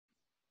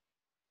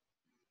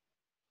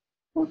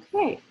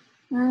Okay,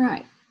 all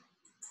right.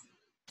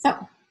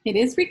 So it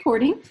is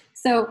recording.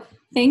 So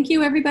thank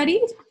you,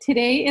 everybody.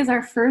 Today is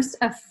our first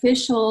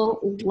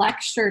official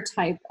lecture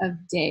type of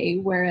day,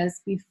 whereas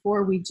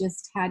before we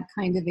just had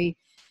kind of a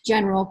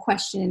general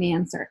question and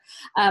answer.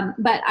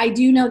 But I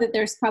do know that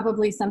there's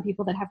probably some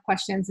people that have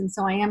questions, and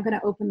so I am going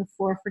to open the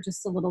floor for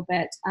just a little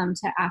bit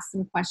to ask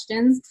some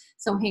questions.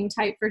 So hang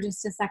tight for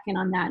just a second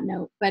on that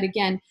note. But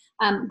again,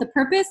 the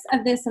purpose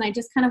of this, and I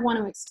just kind of want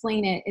to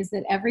explain it, is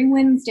that every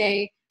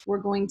Wednesday, we're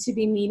going to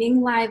be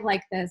meeting live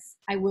like this.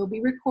 I will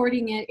be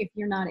recording it if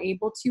you're not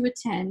able to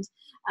attend.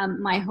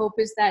 My hope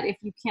is that if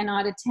you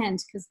cannot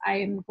attend, because I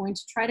am going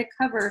to try to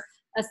cover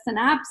a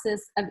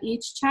synopsis of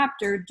each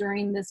chapter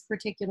during this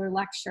particular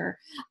lecture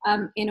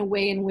in a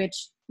way in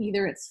which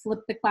either it's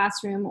flip the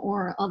classroom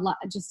or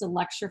just a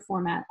lecture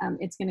format.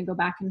 It's going to go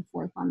back and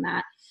forth on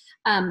that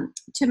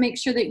to make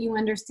sure that you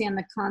understand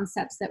the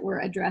concepts that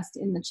were addressed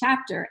in the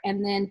chapter.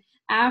 And then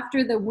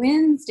after the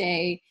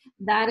Wednesday,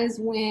 that is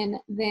when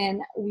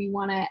then we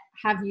want to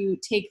have you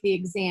take the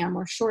exam,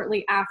 or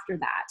shortly after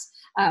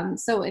that.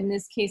 So in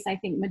this case, I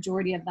think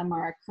majority of them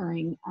are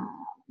occurring,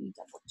 let me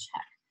double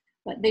check,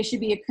 but they should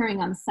be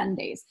occurring on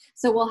Sundays.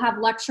 So we'll have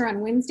lecture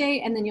on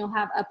Wednesday, and then you'll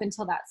have up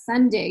until that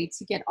Sunday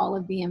to get all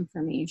of the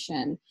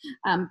information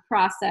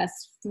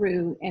processed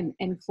through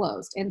and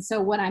closed. And so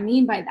what I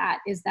mean by that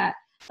is that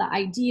the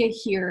idea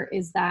here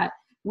is that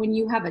when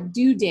you have a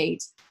due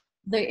date,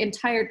 the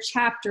entire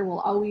chapter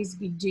will always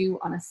be due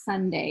on a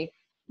Sunday,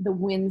 the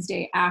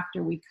Wednesday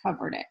after we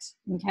covered it,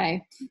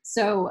 okay?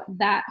 So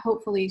that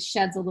hopefully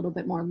sheds a little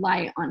bit more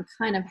light on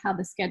kind of how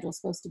the schedule is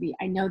supposed to be.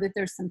 I know that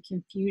there's some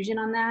confusion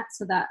on that,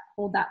 so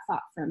hold that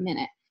thought for a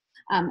minute.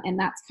 And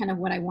that's kind of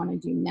what I want to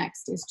do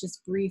next, is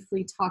just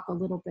briefly talk a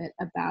little bit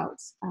about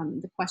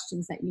the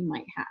questions that you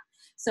might have.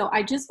 So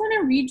I just want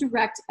to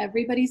redirect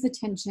everybody's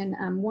attention.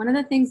 One of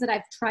the things that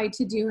I've tried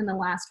to do in the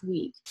last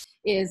week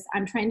is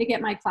I'm trying to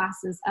get my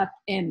classes up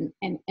and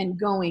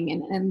going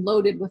and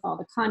loaded with all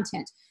the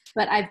content.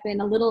 But I've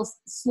been a little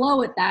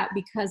slow at that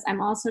because I'm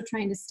also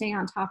trying to stay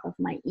on top of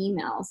my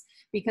emails,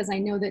 because I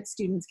know that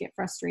students get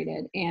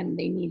frustrated and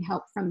they need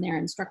help from their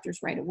instructors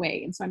right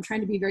away. And so I'm trying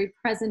to be very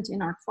present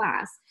in our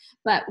class.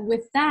 But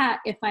with that,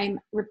 if I'm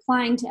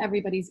replying to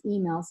everybody's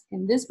emails,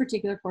 in this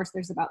particular course,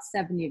 there's about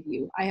 70 of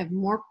you. I have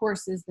more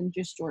courses than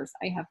just yours.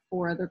 I have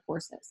 4 other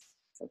courses,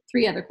 so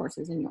 3 other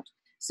courses in yours.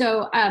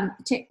 So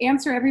to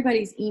answer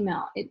everybody's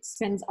email, it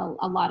spends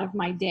a lot of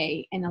my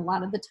day, and a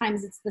lot of the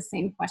times it's the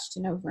same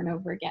question over and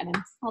over again. And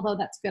although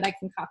that's good, I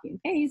can copy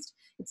and paste,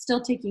 it's still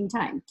taking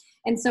time.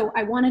 And so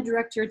I want to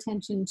direct your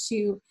attention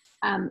to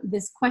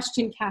this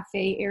question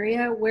cafe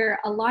area, where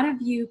a lot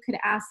of you could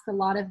ask a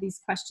lot of these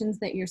questions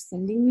that you're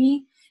sending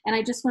me. And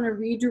I just want to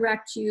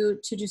redirect you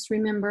to just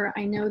remember,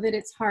 I know that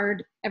it's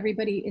hard.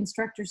 Everybody,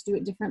 instructors do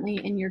it differently,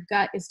 and your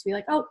gut is to be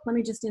like, oh, let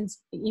me just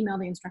email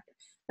the instructor.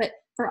 But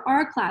for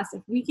our class,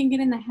 if we can get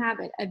in the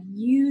habit of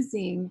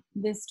using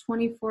this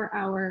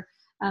 24-hour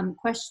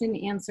question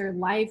answer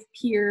live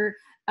peer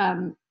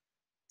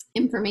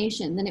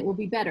information, then it will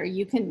be better.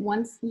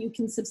 Once you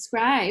can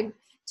subscribe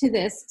to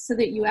this so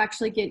that you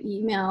actually get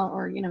email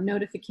or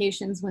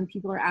notifications when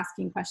people are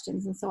asking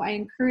questions. And so I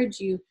encourage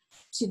you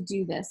to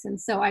do this. And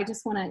so I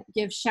just want to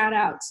give shout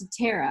out to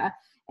Tara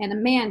and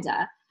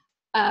Amanda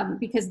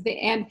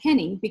and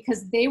Penny,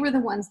 because they were the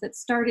ones that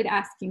started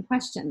asking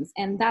questions.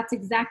 And that's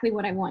exactly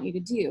what I want you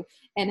to do.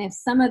 And if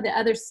some of the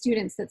other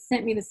students that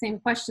sent me the same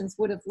questions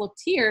would have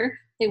looked here,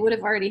 they would have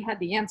already had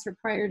the answer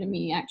prior to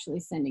me actually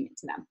sending it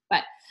to them.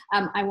 But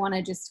I want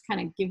to just kind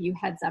of give you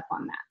heads up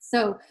on that.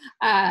 So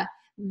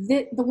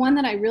the one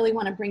that I really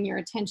want to bring your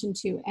attention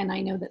to, and I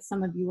know that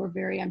some of you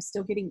are I'm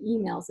still getting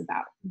emails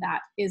about that,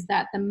 is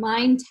that the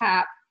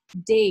MindTap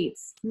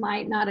dates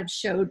might not have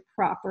showed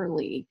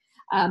properly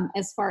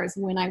as far as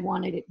when I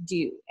wanted it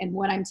due. And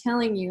what I'm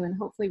telling you, and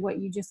hopefully what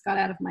you just got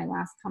out of my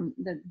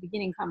the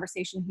beginning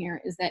conversation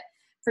here, is that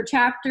for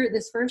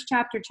this first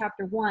chapter,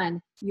 chapter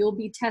 1, you'll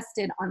be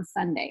tested on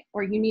Sunday,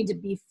 or you need to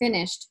be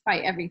finished by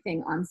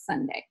everything on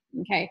Sunday,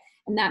 okay?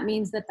 And that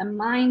means that the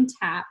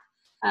MindTap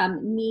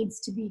needs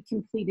to be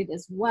completed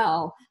as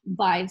well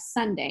by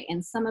Sunday.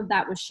 And some of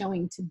that was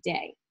showing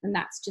today, and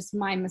that's just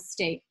my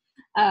mistake.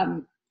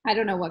 I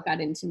don't know what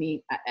got into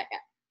me.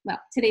 Well,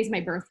 today's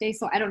my birthday,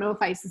 so I don't know if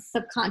I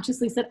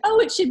subconsciously said, oh,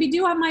 it should be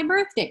due on my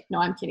birthday. No,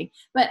 I'm kidding.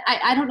 But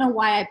I don't know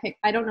why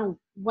I don't know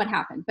what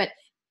happened, but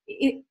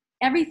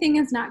everything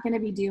is not going to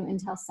be due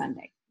until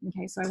Sunday.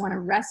 Okay, so I want to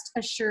rest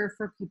assured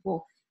for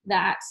people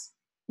that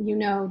you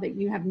know that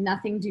you have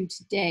nothing due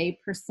today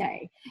per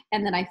se,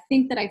 and that I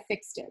think that I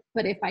fixed it.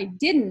 But if I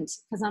didn't,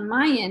 because on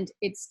my end,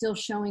 it's still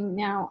showing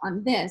now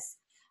on this,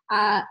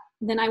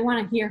 then I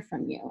want to hear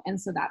from you. And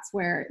so that's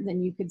where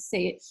then you could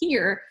say it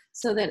here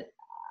so that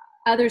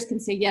others can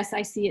say, yes,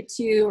 I see it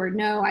too, or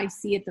no, I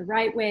see it the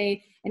right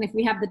way. And if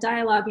we have the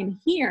dialogue in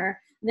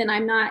here, then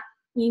I'm not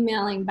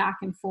emailing back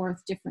and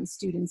forth different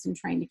students and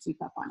trying to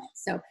keep up on it.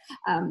 So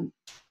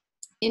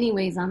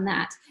anyways on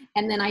that.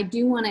 And then I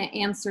do want to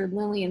answer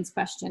Lillian's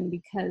question,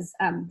 because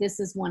this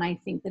is one I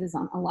think that is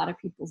on a lot of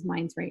people's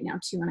minds right now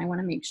too, and I want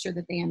to make sure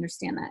that they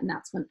understand that. And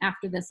that's when,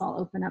 after this, I'll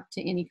open up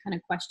to any kind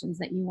of questions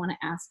that you want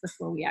to ask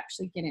before we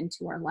actually get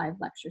into our live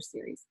lecture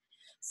series.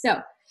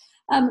 So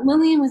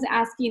Lillian was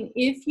asking,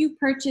 if you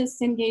purchase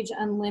Cengage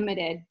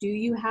Unlimited, do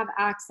you have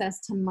access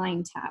to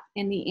MindTap?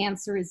 And the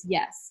answer is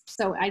yes.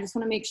 So I just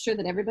want to make sure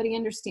that everybody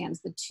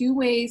understands the two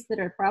ways that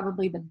are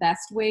probably the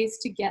best ways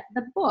to get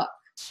the book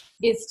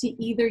is to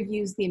either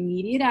use the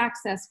immediate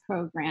access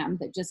program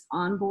that just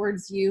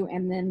onboards you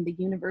and then the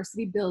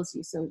university bills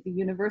you. So the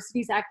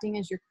university's acting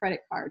as your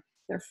credit card.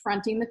 They're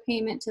fronting the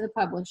payment to the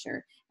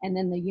publisher, and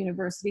then the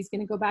university's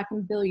going to go back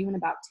and bill you in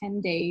about 10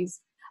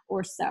 days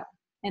or so.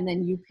 And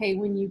then you pay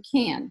when you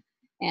can.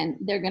 And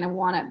they're going to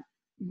want to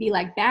be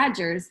like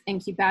badgers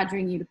and keep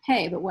badgering you to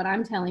pay. But what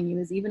I'm telling you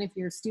is, even if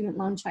your student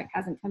loan check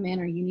hasn't come in,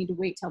 or you need to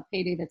wait till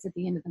payday that's at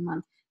the end of the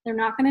month, they're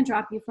not going to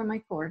drop you from my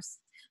course.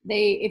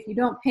 If you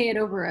don't pay it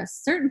over a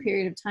certain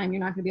period of time,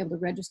 you're not going to be able to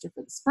register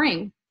for the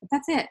spring, but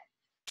that's it.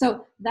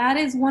 So that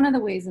is one of the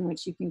ways in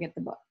which you can get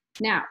the book.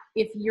 Now,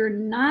 if you're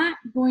not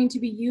going to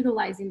be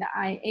utilizing the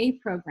IA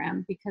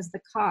program because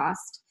the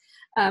cost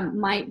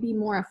might be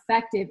more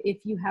effective if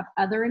you have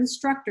other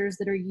instructors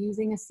that are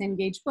using a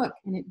Cengage book,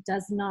 and it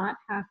does not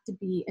have to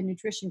be a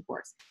nutrition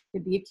course. It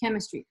could be a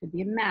chemistry, it could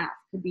be a math,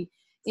 it could be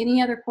any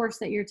other course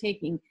that you're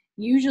taking.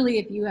 Usually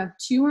if you have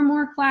 2 or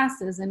more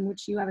classes in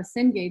which you have a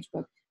Cengage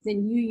book,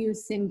 then you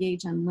use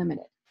Cengage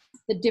Unlimited.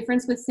 The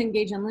difference with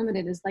Cengage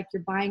Unlimited is like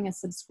you're buying a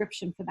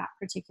subscription for that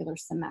particular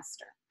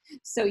semester.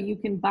 So you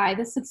can buy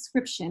the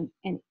subscription,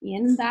 and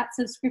in that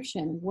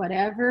subscription,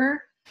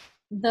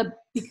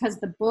 because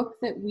the book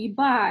that we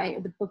buy,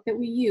 the book that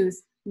we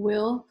use,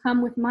 will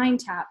come with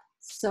MindTap,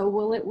 so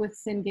will it with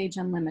Cengage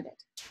Unlimited.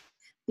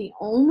 The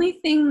only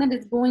thing that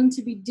is going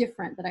to be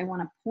different that I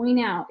want to point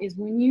out is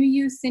when you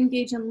use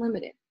Cengage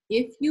Unlimited,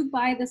 if you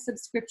buy the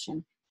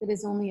subscription that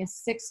is only a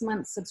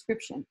 6-month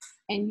subscription,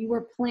 and you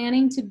are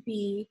planning to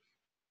be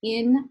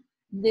in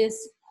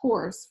this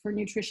course for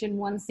Nutrition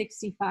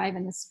 165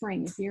 in the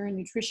spring, if you're a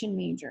nutrition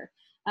major,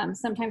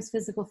 sometimes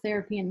physical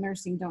therapy and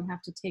nursing don't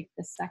have to take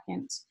the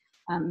second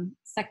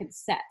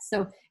set.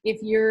 So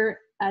if you're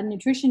a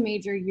nutrition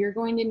major, you're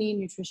going to need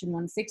Nutrition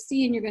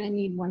 160 and you're going to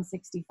need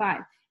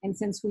 165. And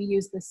since we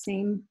use the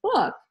same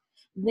book,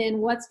 then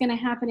what's going to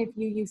happen if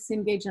you use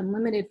Cengage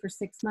Unlimited for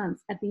 6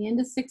 months? At the end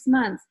of 6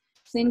 months,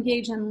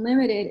 Cengage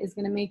Unlimited is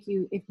going to make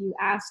you, if you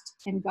asked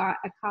and got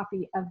a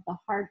copy of the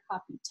hard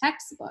copy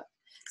textbook.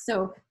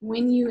 So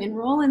when you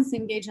enroll in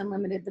Cengage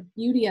Unlimited, the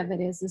beauty of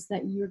it is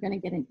that you're going to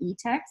get an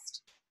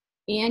e-text,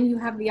 and you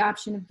have the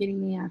option of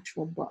getting the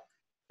actual book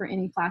for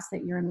any class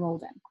that you're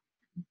enrolled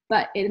in.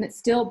 But it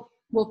still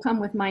will come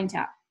with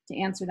MindTap, to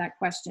answer that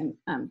question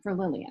for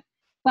Lillian.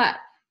 But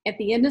at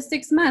the end of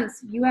 6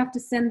 months, you have to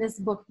send this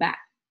book back.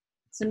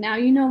 So now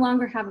you no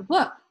longer have a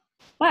book,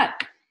 but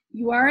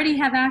you already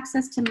have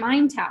access to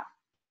MindTap.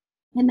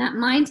 And that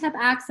MindTap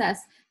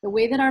access, the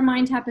way that our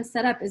MindTap is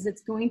set up, is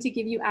it's going to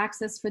give you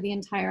access for the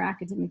entire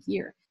academic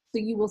year.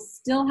 So you will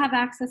still have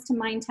access to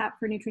MindTap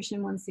for Nutrition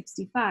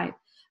 165.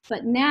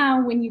 But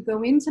now when you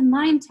go into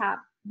MindTap,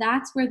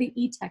 that's where the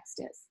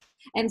e-text is.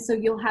 And so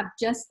you'll have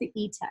just the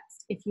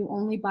e-text if you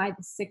only buy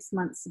the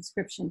 6-month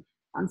subscription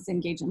on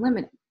Cengage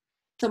Unlimited.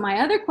 So my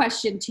other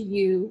question to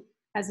you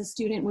as a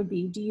student would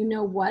be, do you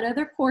know what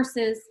other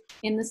courses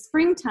in the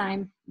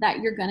springtime that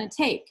you're going to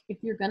take? If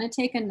you're going to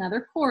take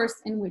another course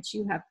in which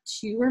you have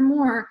 2 or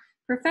more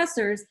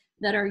professors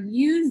that are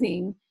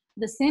using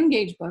the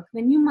Cengage book,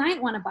 then you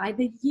might want to buy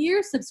the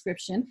year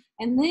subscription,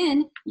 and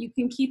then you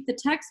can keep the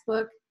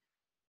textbook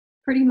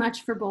pretty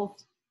much for both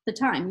the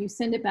time. You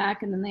send it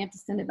back, and then they have to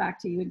send it back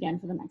to you again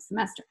for the next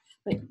semester.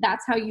 But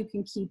that's how you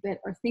can keep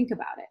it or think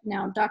about it.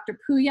 Now, Dr.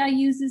 Puya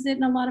uses it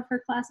in a lot of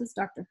her classes.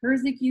 Dr.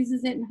 Herzik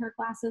uses it in her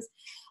classes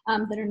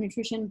that are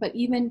nutrition. But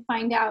even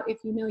find out if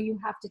you know you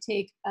have to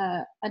take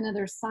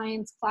another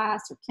science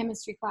class or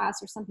chemistry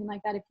class or something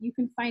like that. If you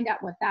can find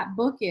out what that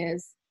book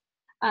is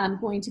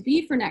going to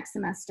be for next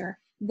semester,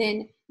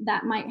 then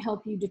that might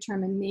help you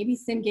determine maybe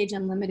Cengage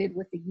Unlimited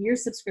with the year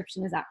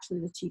subscription is actually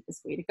the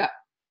cheapest way to go.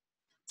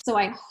 So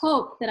I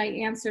hope that I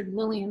answered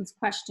Lillian's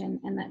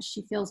question and that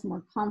she feels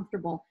more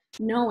comfortable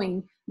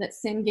knowing that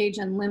Cengage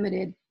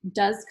Unlimited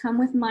does come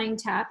with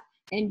MindTap,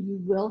 and you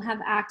will have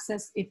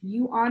access. If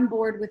you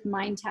onboard with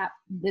MindTap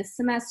this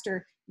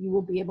semester, you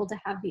will be able to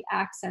have the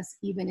access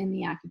even in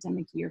the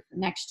academic year for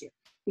next year.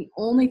 The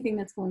only thing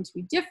that's going to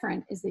be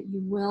different is that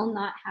you will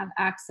not have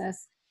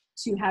access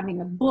to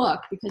having a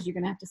book, because you're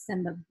going to have to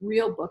send the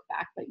real book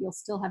back, but you'll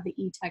still have the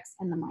e-text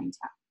and the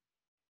MindTap.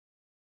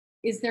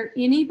 Is there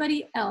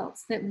anybody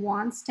else that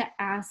wants to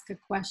ask a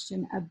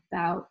question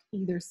about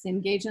either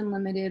Cengage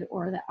Unlimited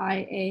or the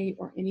IA,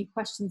 or any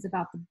questions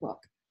about the book?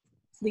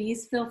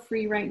 Please feel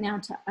free right now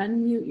to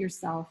unmute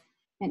yourself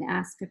and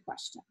ask a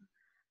question.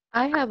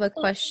 I have a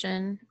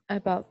question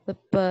about the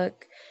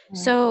book.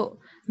 So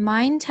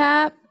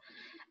MindTap,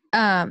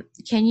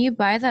 can you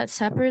buy that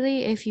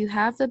separately if you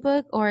have the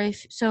book? Or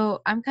if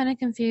so, I'm kind of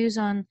confused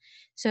on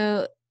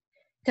So,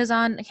 because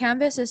on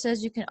Canvas it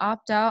says you can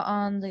opt out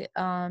on the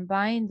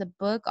buying the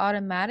book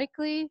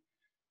automatically.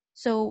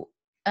 So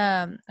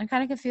I'm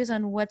kind of confused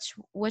on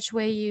which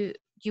way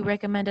you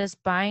recommend us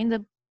buying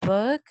the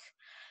book,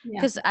 Yeah.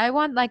 because I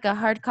want like a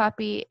hard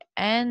copy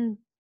and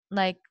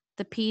like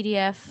the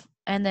PDF,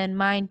 and then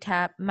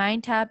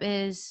MindTap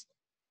is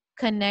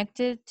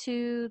connected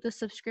to the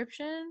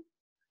subscription.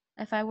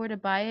 If I were to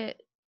buy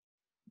it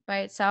by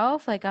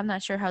itself, like I'm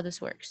not sure how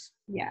this works.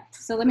 Yeah,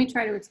 so let me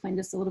try to explain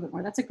just a little bit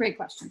more. That's a great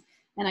question,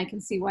 and I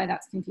can see why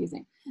that's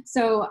confusing.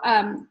 So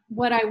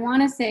what I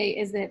want to say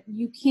is that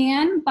you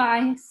can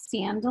buy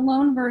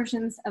standalone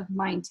versions of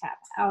MindTap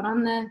out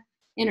on the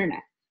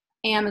internet,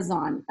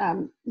 Amazon,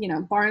 you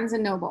know, Barnes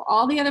and Noble.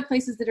 All the other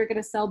places that are going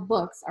to sell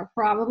books are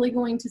probably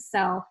going to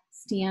sell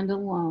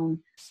standalone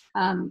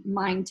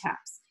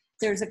MindTaps.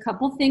 There's a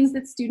couple things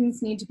that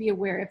students need to be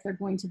aware if they're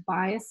going to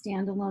buy a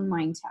standalone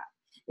MindTap.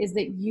 Is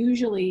that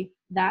usually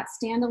that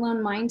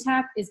standalone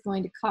MindTap is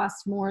going to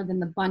cost more than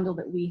the bundle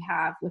that we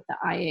have with the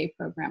IA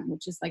program,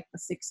 which is like the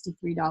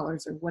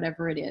 $63 or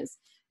whatever it is.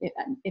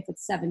 If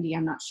it's 70,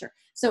 I'm not sure.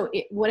 So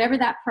whatever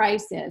that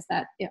price is,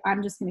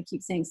 I'm just going to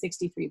keep saying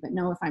 63, but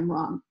know if I'm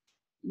wrong,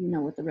 you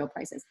know what the real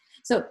price is.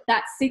 So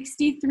that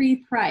 63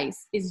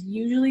 price is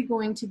usually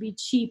going to be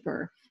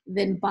cheaper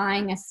than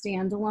buying a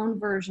standalone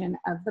version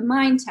of the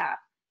MindTap.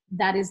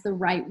 That is the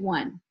right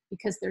one,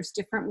 because there's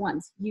different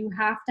ones. You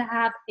have to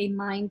have a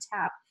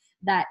MindTap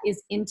that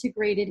is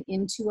integrated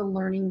into a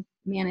learning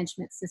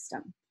management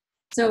system.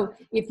 So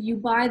if you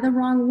buy the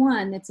wrong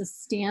one, that's a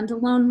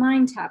standalone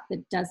MindTap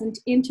that doesn't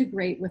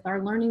integrate with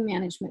our learning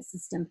management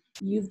system,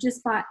 you've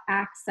just bought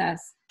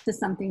access to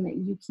something that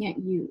you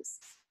can't use.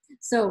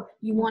 So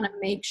you want to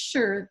make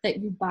sure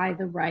that you buy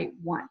the right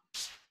one.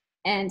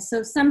 And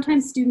so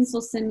sometimes students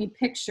will send me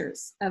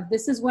pictures of,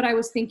 this is what I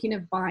was thinking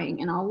of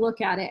buying, and I'll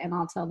look at it and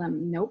I'll tell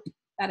them, nope,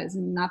 that is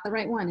not the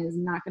right one. It is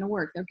not going to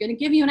work. They're going to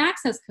give you an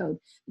access code.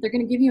 They're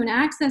going to give you an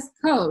access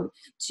code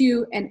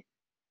to an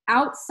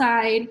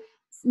outside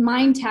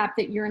MindTap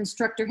that your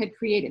instructor had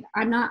created.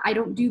 I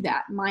don't do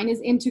that. Mine is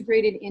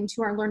integrated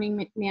into our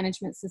learning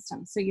management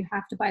system. So you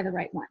have to buy the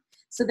right one.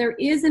 So there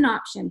is an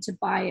option to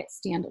buy it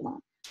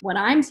standalone. What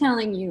I'm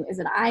telling you is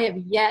that I have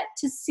yet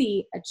to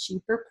see a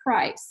cheaper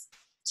price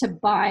to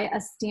buy a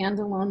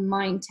standalone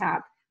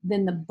MindTap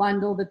than the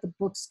bundle that the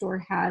bookstore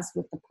has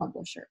with the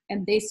publisher.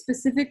 And they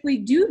specifically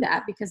do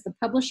that because the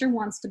publisher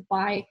wants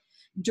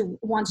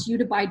you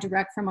to buy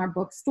direct from our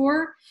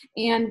bookstore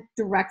and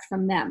direct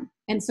from them.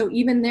 And so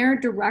even their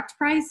direct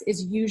price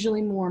is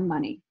usually more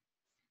money.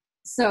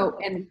 So,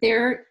 and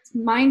their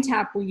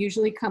MindTap will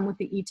usually come with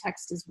the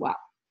e-text as well.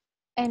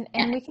 And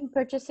we can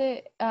purchase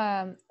it,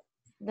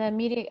 the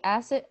immediate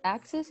asset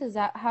access, is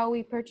that how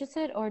we purchase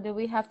it, or do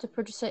we have to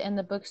purchase it in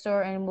the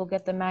bookstore and we'll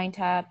get the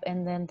MindTap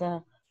and then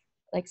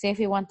like say if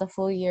we want the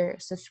full year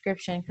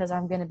subscription, because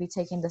I'm going to be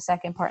taking the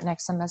second part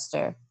next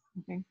semester?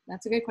 Okay,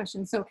 that's a good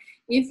question. So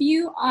if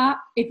you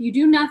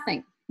do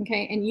nothing,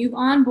 okay, and you've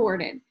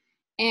onboarded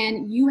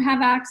and you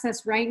have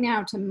access right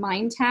now to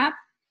MindTap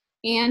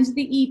and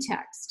the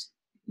e-text,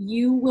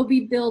 you will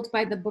be billed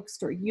by the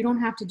bookstore. You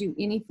don't have to do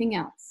anything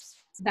else.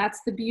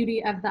 That's the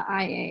beauty of the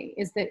IA,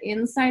 is that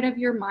inside of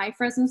your My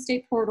Fresno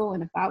State portal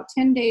in about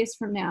 10 days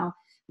from now,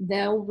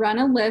 they'll run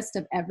a list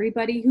of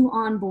everybody who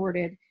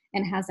onboarded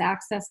and has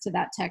access to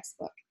that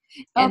textbook.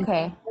 And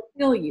Okay. they'll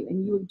bill you,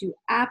 and you will do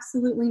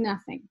absolutely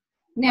nothing.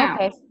 Now,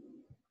 okay.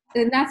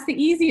 And that's the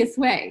easiest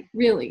way,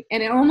 really,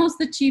 and almost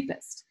the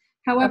cheapest.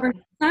 However, Okay.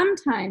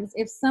 sometimes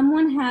if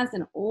someone has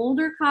an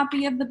older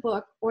copy of the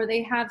book, or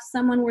they have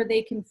someone where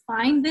they can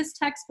find this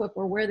textbook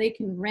or where they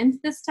can rent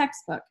this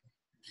textbook,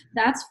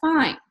 that's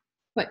fine.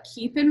 But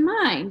keep in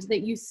mind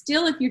that you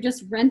still, if you're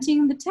just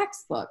renting the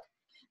textbook,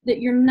 that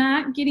you're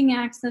not getting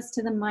access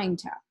to the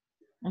MindTap.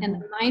 And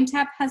the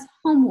MindTap has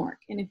homework.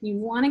 And if you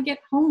want to get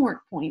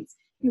homework points,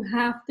 you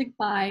have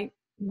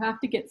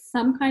to get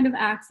some kind of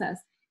access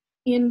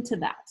into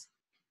that.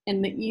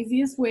 And the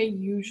easiest way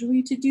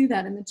usually to do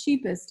that, and the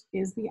cheapest,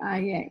 is the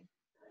IA.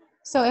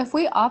 So if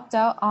we opt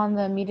out on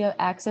the immediate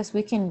access,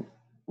 we can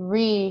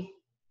redo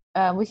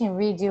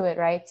it,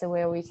 right? To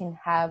where we can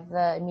have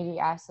the immediate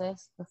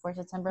access before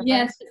September 1st?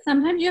 Yes,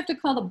 sometimes you have to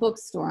call the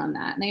bookstore on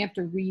that, and they have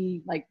to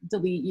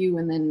delete you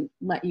and then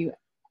let you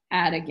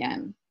add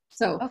again.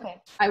 So Okay.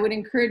 I would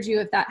encourage you,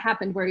 if that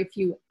happened, where if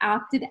you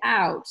opted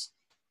out,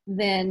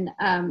 then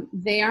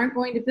they aren't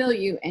going to bill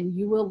you, and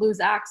you will lose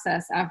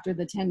access after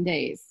the 10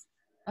 days.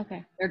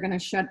 Okay. They're going to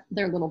shut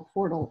their little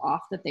portal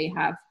off that they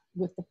have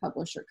with the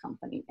publisher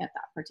company at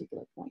that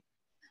particular point.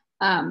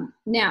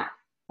 Now,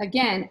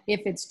 again, if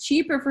it's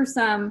cheaper for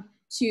some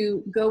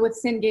to go with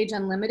Cengage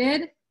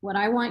Unlimited, what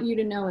I want you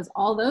to know is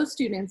all those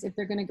students, if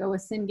they're going to go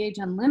with Cengage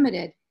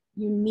Unlimited,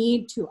 you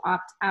need to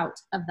opt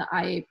out of the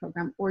IA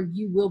program, or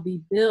you will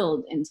be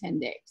billed in 10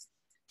 days.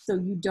 So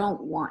you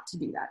don't want to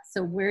do that.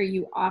 So where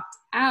you opt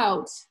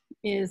out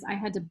is, I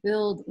had to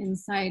build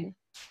inside,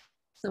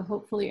 so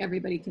hopefully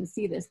everybody can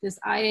see this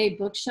IA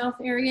bookshelf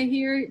area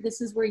here.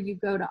 This is where you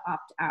go to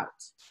opt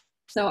out.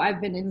 So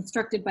I've been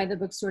instructed by the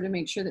bookstore to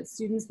make sure that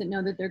students that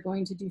know that they're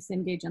going to do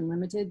Cengage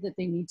Unlimited, that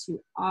they need to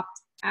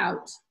opt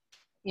out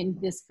in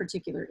this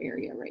particular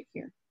area right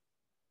here.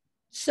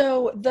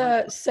 So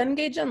the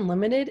Cengage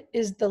Unlimited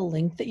is the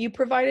link that you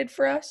provided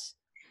for us.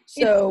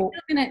 So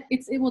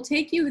it will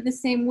take you the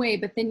same way,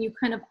 but then you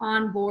kind of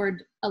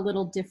onboard a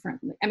little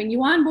differently. I mean,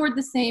 you onboard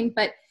the same,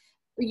 but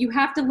you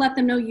have to let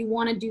them know you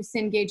want to do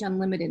Cengage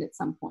Unlimited at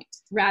some point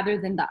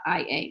rather than the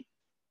IA.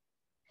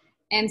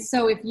 And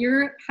so if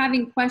you're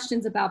having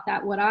questions about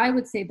that, what I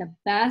would say the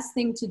best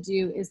thing to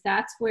do is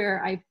that's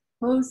where I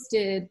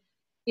posted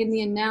in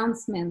the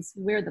announcements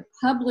where the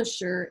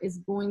publisher is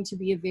going to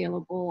be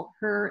available.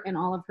 Her and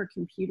all of her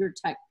computer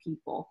tech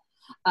people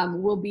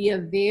will be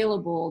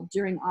available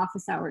during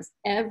office hours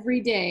every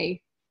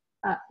day.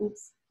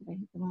 Oops, did I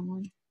hit the wrong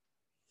one?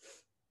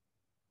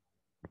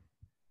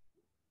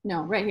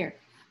 No, right here.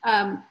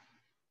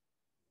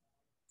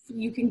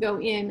 You can go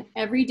in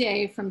every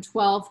day from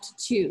 12 to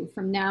 2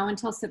 from now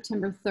until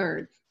September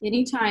 3rd.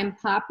 Anytime,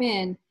 pop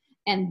in,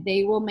 and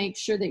they will make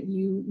sure that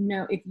you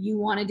know if you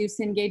want to do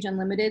Cengage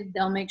Unlimited,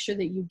 they'll make sure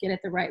that you get it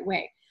the right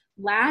way.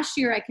 Last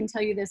year, I can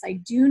tell you this, I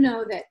do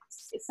know that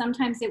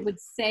sometimes it would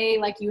say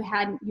like you'd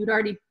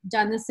already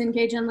done the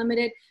Cengage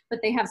Unlimited, but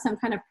they have some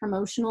kind of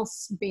promotional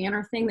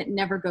banner thing that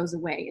never goes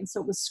away. And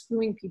so it was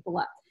screwing people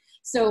up.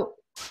 So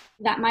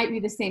that might be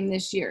the same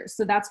this year.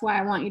 So that's why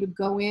I want you to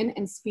go in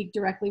and speak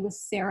directly with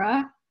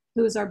Sarah,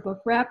 who's our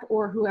book rep,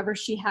 or whoever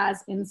she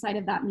has inside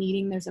of that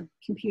meeting. There's a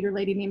computer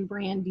lady named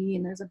Brandy,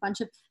 and there's a bunch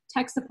of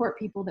tech support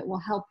people that will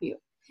help you.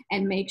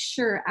 And make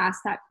sure,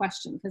 ask that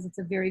question, because it's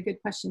a very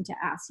good question to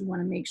ask. You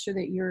want to make sure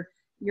that you're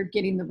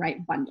getting the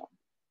right bundle.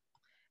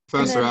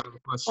 Professor, I have a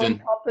question. On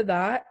top of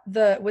that,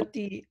 with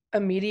the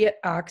immediate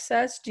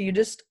access, do you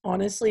just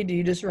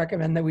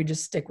recommend that we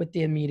just stick with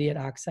the immediate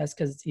access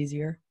because it's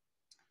easier?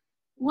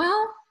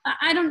 Well,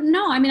 I don't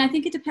know. I mean, I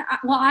think it depends.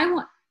 Well,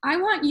 I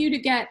want you to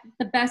get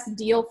the best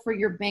deal for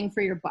your bang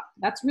for your buck.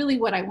 That's really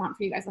what I want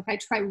for you guys. Like, I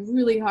try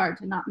really hard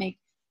to not make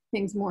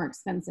things more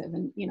expensive.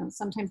 And, you know,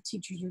 sometimes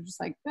teachers are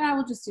just like,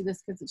 we'll just do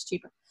this because it's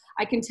cheaper.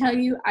 I can tell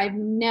you,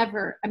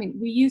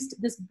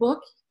 this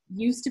book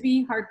used to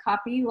be hard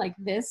copy like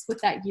this with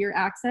that year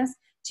access,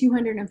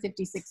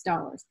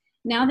 $256.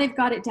 Now they've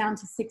got it down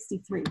to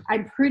 $63.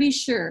 I'm pretty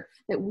sure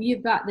that we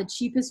have got the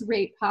cheapest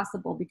rate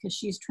possible because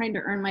she's trying to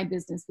earn my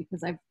business,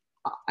 because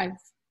I've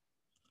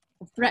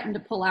threatened to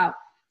pull out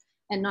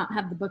and not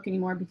have the book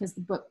anymore because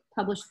the book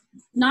published,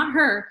 not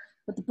her,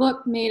 but the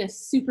book made a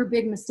super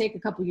big mistake a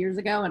couple years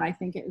ago, and I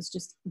think it was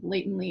just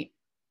blatantly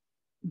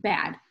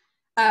bad.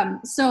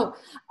 So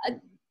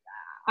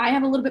I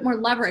have a little bit more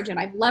leverage, and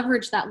I've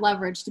leveraged that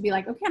leverage to be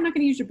like, okay, I'm not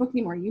going to use your book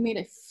anymore. You made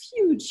a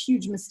huge,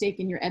 huge mistake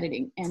in your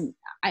editing, and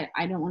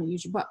I don't want to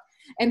use your book.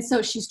 And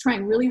so she's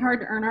trying really hard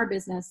to earn our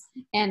business,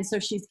 and so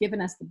she's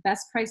given us the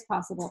best price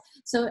possible.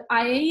 So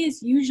IA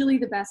is usually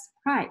the best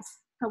price.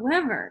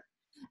 However,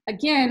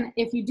 again,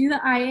 if you do the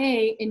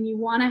IA and you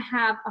want to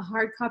have a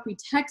hard copy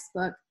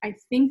textbook, I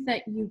think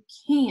that you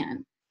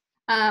can.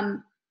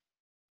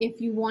 If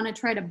you want to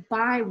try to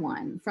buy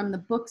one from the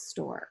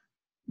bookstore,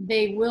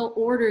 they will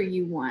order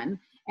you one.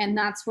 And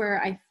that's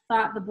where I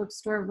thought the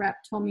bookstore rep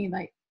told me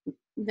like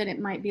that it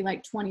might be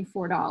like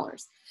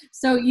 $24.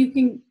 So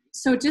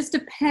it just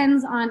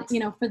depends on, you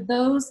know, for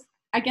those,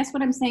 I guess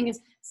what I'm saying is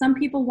some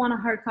people want a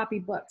hard copy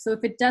book. So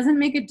if it doesn't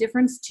make a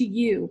difference to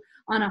you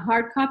on a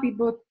hard copy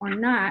book or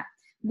not,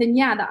 then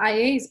yeah, the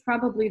IA is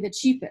probably the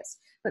cheapest.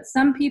 But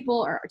some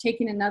people are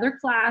taking another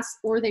class,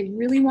 or they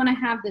really want to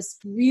have this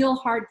real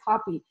hard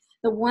copy.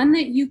 The one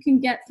that you can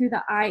get through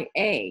the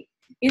IA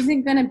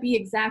isn't going to be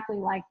exactly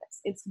like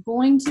this. It's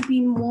going to be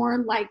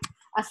more like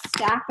a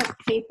stack of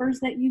papers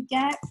that you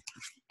get,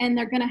 and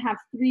they're going to have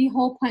 3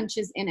 hole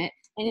punches in it.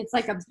 And it's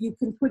like you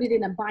can put it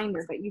in a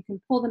binder, but you can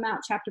pull them out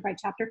chapter by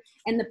chapter,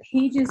 and the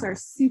pages are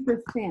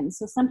super thin.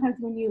 So sometimes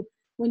when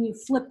you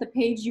flip the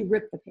page, you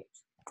rip the page.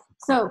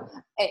 So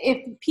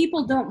if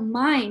people don't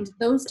mind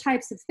those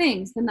types of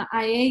things, then the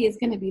IA is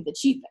going to be the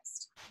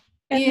cheapest.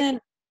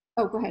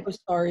 Oh, go ahead. Oh,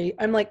 sorry.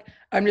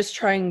 I'm just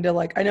trying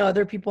to I know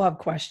other people have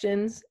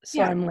questions. So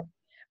yeah.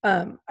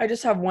 I'm I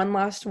just have one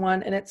last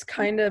one, and it's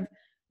kind of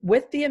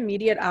with the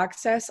immediate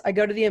access. I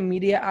go to the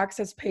immediate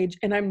access page,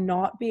 and I'm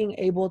not being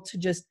able to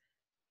just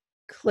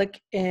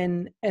click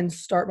in and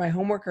start my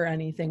homework or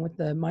anything with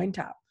the Mind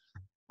Tap.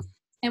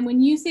 And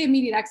when you say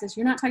immediate access,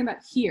 you're not talking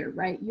about here,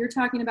 right? You're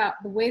talking about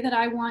the way that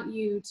I want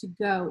you to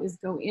go is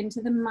go into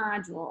the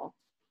module.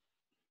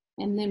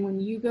 And then when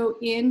you go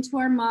into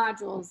our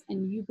modules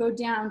and you go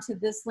down to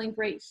this link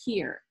right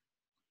here,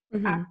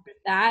 after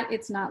that,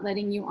 it's not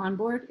letting you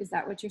onboard. Is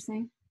that what you're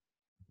saying?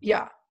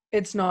 Yeah,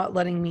 it's not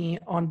letting me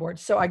onboard.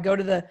 So I go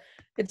to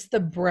it's the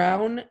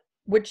brown,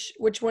 which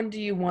one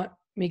do you want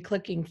me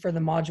clicking for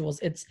the modules?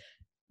 It's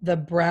the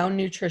brown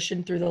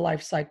nutrition through the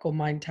life cycle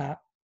Mind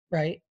Tap,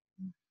 right?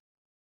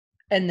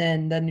 And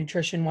then the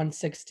nutrition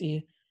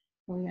 160.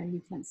 Oh yeah,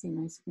 you can't see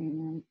my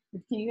screen,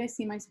 right? Can you guys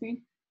see my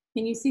screen?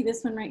 Can you see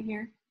this one right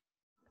here?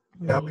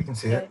 Yeah, we can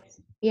see it.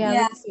 Yeah, we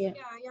can see it.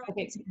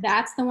 Okay,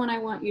 that's the one I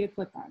want you to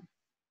click on.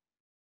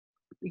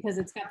 because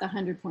it's got the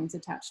 100 points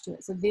attached to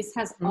it. So this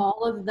has Mm-hmm.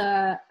 all of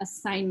the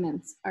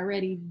assignments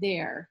already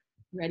there,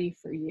 ready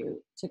for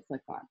you to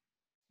click on.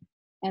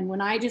 And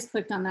when I just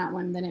clicked on that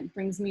one, then it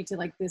brings me to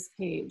like this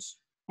page,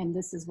 and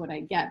this is what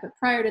I get. But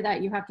prior to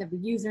that, you have to have the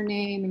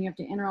username and you have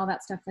to enter all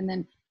that stuff. And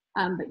then,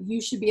 but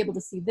you should be able to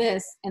see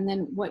this. And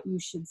then what you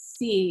should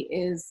see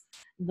is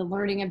the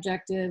learning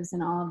objectives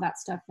and all of that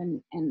stuff,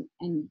 and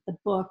the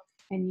book.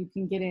 And you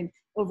can get in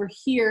over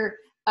here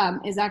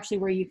is actually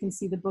where you can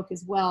see the book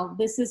as well.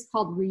 This is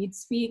called Read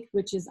Speak,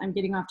 which is, I'm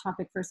getting off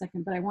topic for a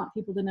second, but I want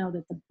people to know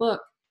that the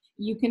book,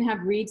 you can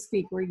have Read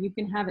Speak where you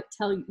can have it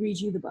read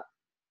you the book.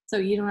 So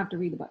you don't have to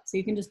read the book. So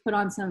you can just put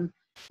on some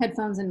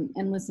headphones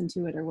and listen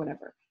to it or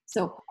whatever.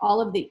 So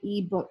all of the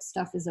ebook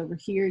stuff is over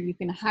here. You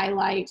can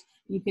highlight,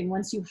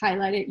 once you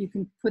highlight it, you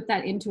can put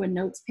that into a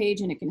notes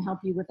page and it can help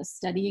you with a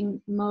studying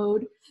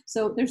mode.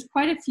 So there's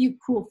quite a few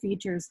cool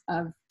features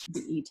of the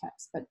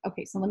e-text. But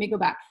okay, so let me go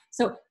back.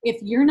 So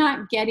if you're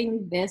not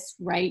getting this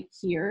right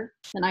here,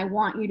 then I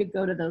want you to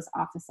go to those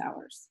office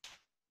hours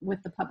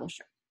with the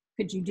publisher.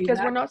 Could you do that?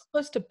 Because we're not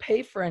supposed to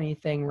pay for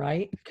anything,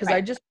 right? Because I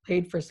just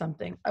paid for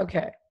something.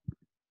 Okay.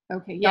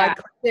 Okay, yeah. I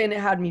clicked in,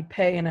 it had me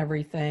pay and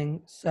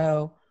everything.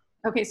 So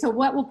okay, so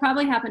what will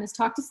probably happen is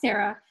talk to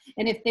Sarah,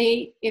 and if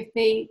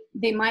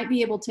they might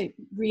be able to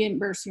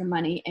reimburse your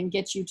money and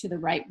get you to the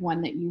right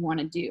one that you want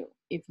to do.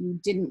 If you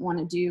didn't want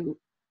to do,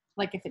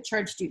 like if it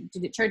charged you,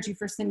 did it charge you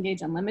for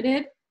Cengage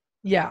Unlimited?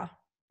 yeah.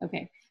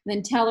 Okay,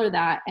 then tell her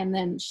that, and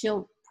then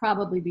she'll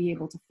probably be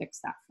able to fix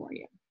that for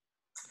you.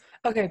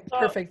 Okay,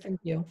 perfect. Thank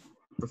you.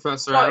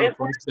 Professor, I have a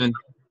question.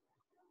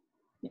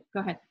 Yeah, go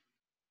ahead.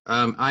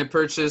 I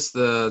purchased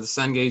the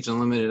Cengage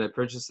Unlimited. I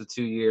purchased the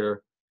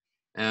 2-year,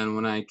 and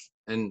when I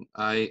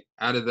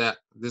added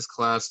this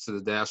class to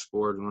the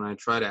dashboard, and when I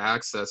try to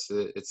access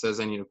it, it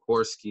says I need a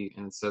course key,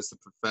 and it says the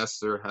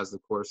professor has the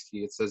course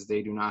key. It says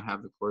they do not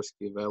have the course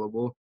key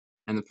available,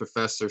 and the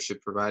professor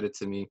should provide it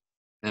to me.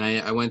 And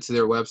I went to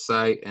their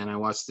website and I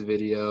watched the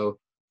video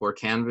for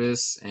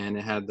Canvas, and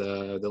it had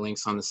the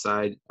links on the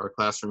side, our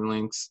classroom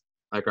links,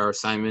 like our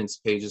assignments,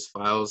 pages,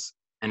 files.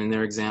 And in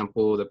their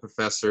example, the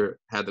professor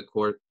had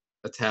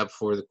a tab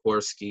for the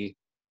course key,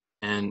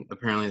 and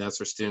apparently that's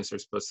where students are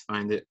supposed to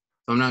find it.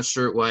 So I'm not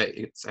sure why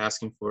it's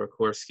asking for a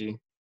course key.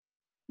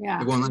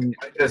 Yeah. It won't let me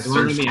access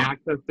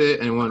it,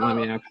 and it won't let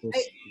me access.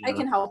 I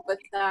can help with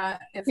that.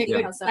 If Okay,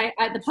 you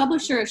good. The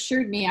publisher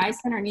assured me, I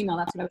sent her an email,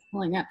 that's what I was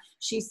pulling up.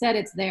 She said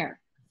it's there.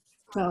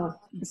 So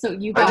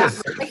you I got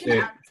just it. searched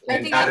it I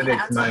and think I added can it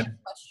to answer my. your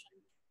question.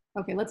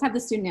 Okay, let's have the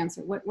student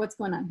answer. What's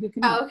going on? Who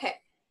can Oh, help? okay.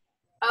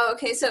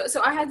 Okay, so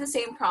I had the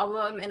same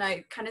problem, and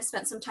I kind of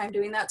spent some time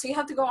doing that. So you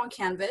have to go on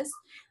Canvas,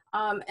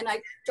 and I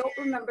don't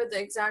remember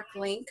the exact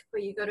link,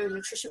 but you go to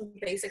Nutrition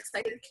Basics,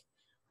 I think.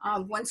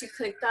 Once you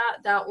click that,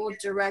 that will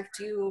direct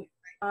you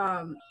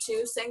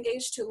to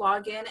Cengage to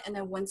log in, and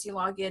then once you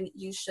log in,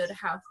 you should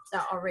have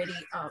that already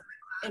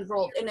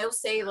enrolled, and it'll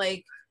say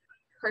like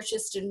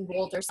purchased,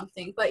 enrolled, or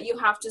something. But you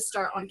have to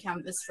start on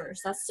Canvas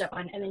first. That's step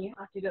one, and then you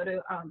have to go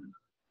to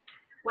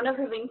one of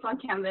the links on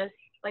Canvas.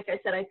 Like I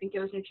said, I think it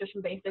was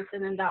Nutrition Basics,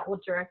 and then that will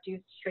direct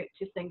you straight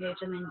to Cengage,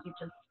 and then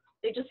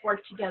they just work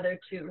together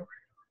to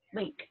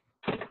link.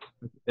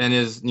 And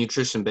is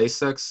Nutrition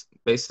Basics,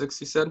 you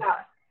said?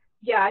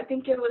 Yeah, I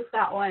think it was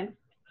that one.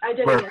 I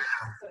did it.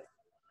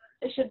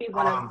 It should be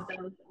one of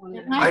those on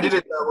there. I did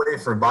it that way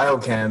for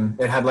Biochem.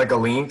 It had like a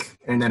link,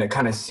 and then it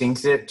kind of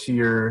syncs it to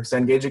your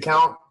Cengage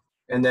account.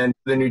 And then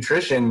the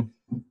nutrition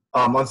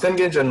on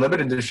Cengage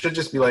Unlimited, there should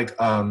just be like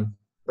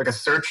a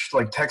search,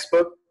 like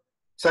textbook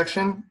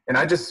section, and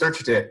I just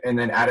searched it and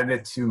then added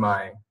it to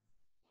my.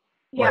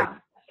 Yeah.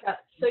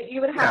 So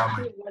you would have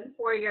to do one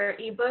for your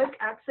ebook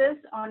access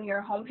on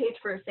your homepage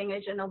for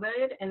Cengage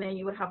Unlimited, and then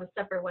you would have a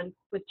separate one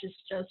which is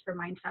just for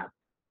MindTap.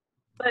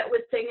 But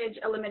with Cengage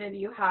Unlimited,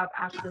 you have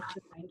access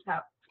to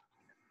MindTap.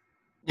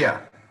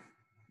 Yeah.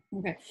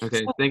 Okay.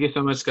 Okay. Thank you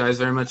so much, guys.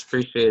 Very much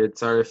appreciated.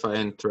 Sorry if I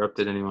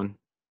interrupted anyone.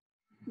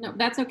 No,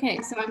 that's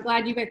okay. So I'm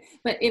glad you guys,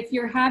 but if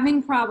you're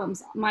having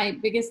problems, my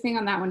biggest thing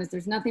on that one is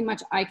there's nothing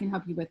much I can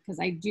help you with, because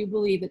I do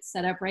believe it's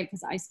set up right,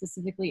 because I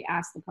specifically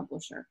asked the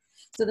publisher.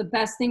 So the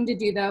best thing to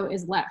do though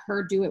is let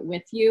her do it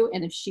with you.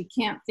 And if she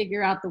can't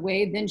figure out the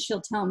way, then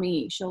she'll tell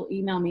me, she'll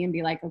email me and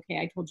be like, okay,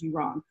 I told you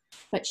wrong.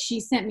 But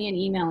she sent me an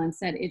email and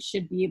said it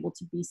should be able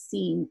to be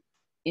seen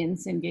in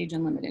Cengage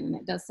Unlimited, and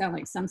it does sound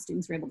like some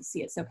students were able to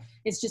see it. So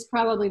it's just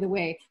probably the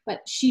way,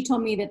 but she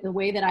told me that the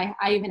way that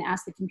I even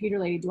asked the computer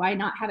lady, do I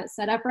not have it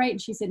set up right?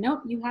 And she said, nope,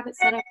 you have it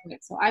set up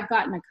right. So I've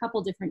gotten a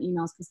couple different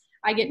emails, because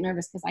I get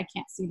nervous because I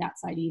can't see that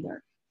side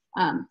either.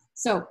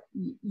 So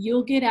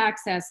you'll get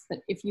access, but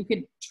if you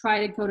could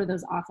try to go to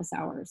those office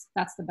hours,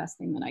 that's the best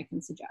thing that I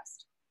can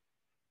suggest.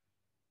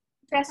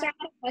 Professor, I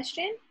have a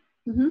question.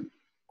 Mm-hmm.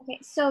 Okay,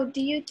 so do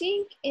you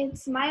think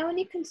it's my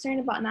only concern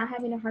about not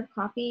having a hard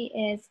copy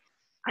is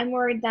I'm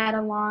worried that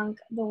along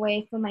the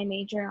way for my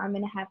major, I'm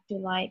going to have to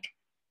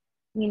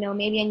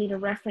maybe I need to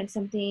reference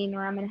something,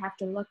 or I'm going to have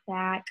to look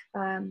back.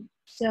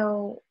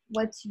 So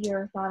what's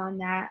your thought on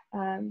that?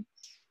 I'm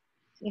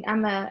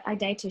a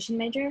dietitian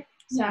major,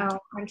 So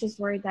I'm just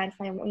worried that if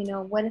I,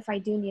 what if I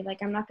do need,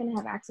 like, I'm not going to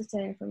have access to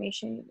that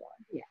information anymore.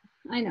 Yeah,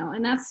 I know.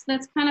 And that's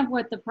kind of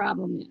what the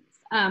problem is.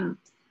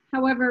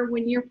 However,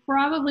 when you're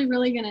probably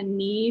really going to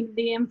need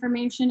the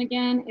information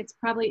again, it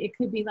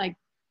could be like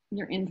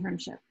your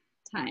internship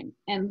time.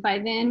 And by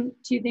then,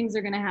 two things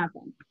are going to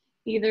happen.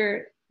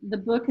 Either the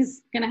book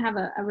is going to have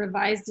a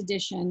revised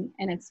edition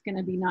and it's going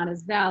to be not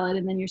as valid,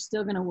 and then you're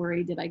still going to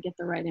worry, did I get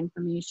the right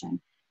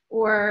information?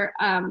 Or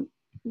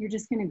you're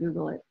just going to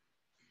Google it.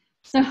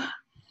 So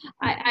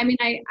I'm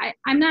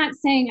not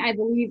saying I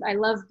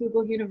love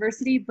Google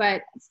University,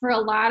 but for a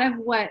lot of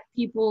what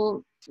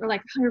people are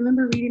like, I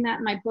remember reading that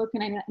in my book,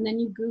 and then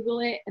you Google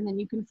it, and then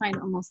you can find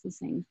almost the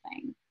same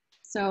thing.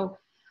 So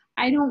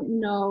I don't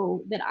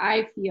know that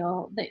I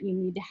feel that you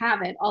need to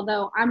have it,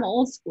 although I'm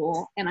old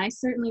school, and I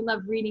certainly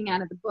love reading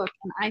out of the book,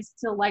 and I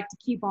still like to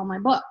keep all my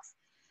books.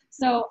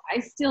 So I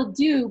still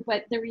do,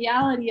 but the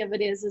reality of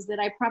it is that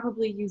I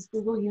probably use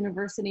Google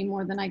University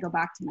more than I go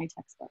back to my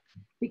textbook.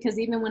 Because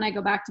even when I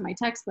go back to my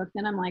textbook,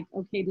 then I'm like,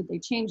 okay, did they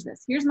change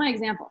this? Here's my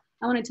example.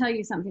 I want to tell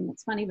you something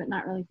that's funny, but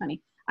not really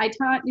funny. I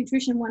taught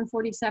Nutrition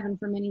 147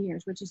 for many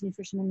years, which is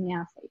nutrition in the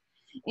athlete.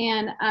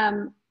 And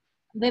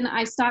then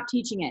I stopped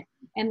teaching it.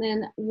 And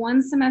then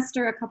one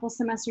semester, a couple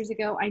semesters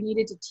ago, I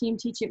needed to team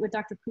teach it with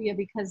Dr. Priya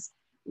because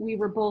we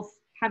were both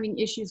having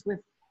issues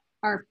with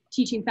our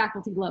teaching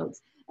faculty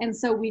loads. And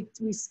so we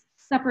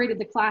separated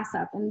the class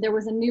up, and there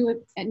was a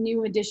new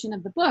edition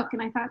of the book.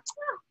 And I thought,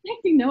 I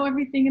do know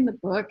everything in the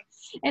book.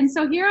 And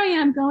so here I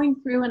am going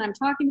through, and I'm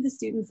talking to the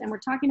students, and we're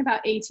talking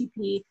about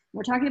ATP.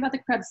 We're talking about the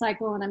Krebs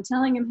cycle, and I'm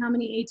telling them how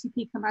many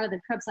ATP come out of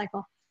the Krebs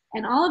cycle.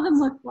 And all of them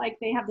look like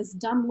they have this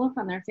dumb look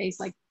on their face,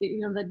 like, the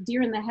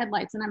deer in the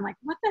headlights. And I'm like,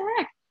 what the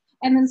heck?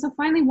 And then so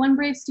finally one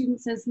brave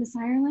student says, Miss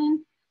Ireland,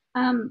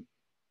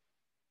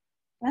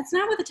 that's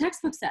not what the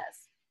textbook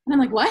says. And I'm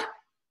like, what?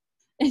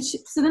 And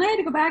so then I had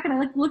to go back and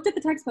I looked at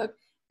the textbook,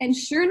 and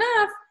sure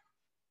enough,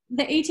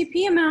 the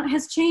ATP amount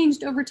has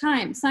changed over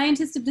time.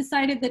 Scientists have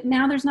decided that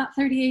now there's not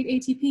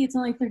 38 ATP, it's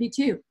only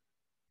 32.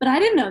 But I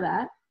didn't know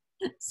that.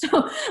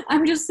 So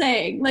I'm just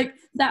saying, like,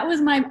 that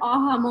was my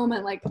aha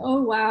moment. Like,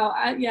 oh, wow.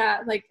 I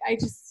don't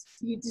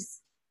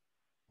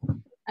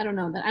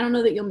know that. I don't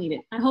know that you'll need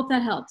it. I hope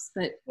that helps,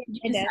 but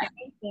It does.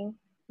 Thank you.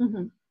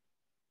 Mm-hmm.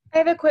 I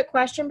have a quick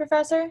question,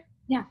 Professor.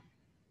 Yeah.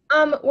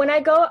 When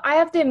I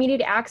have the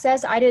immediate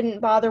access. I didn't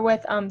bother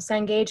with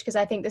Cengage because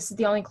I think this is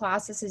the only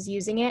class this is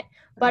using it.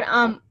 But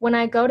when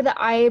I go to the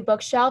IA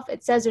bookshelf,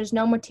 it says there's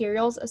no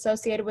materials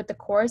associated with the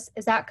course.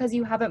 Is that because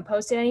you haven't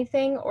posted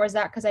anything, or is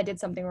that because I did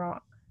something wrong?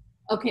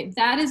 Okay,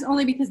 that is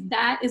only because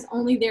that is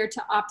only there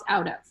to opt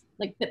out of.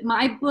 Like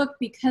my book,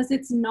 because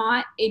it's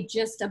not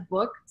just a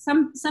book.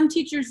 Some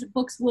teachers'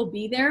 books will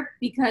be there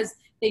because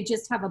they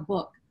just have a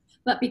book.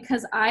 But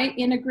because I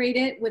integrate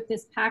it with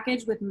this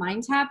package with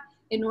MindTap,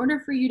 in order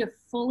for you to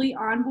fully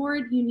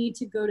onboard, you need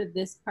to go to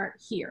this part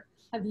here.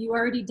 Have you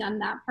already done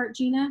that part,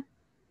 Gina?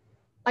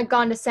 Like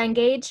gone to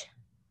Cengage?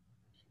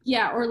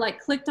 Yeah, or like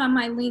clicked on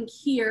my link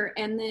here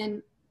and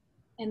then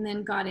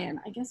got in.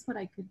 I guess what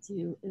I could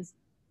do is.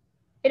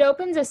 It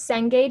opens a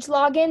Cengage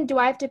login. Do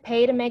I have to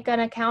pay to make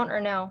an account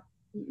or no?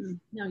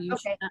 No, you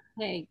should not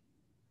pay.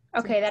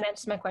 Okay, that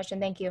answers my question.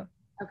 Thank you.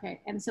 Okay,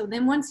 and so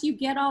then once you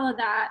get all of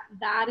that,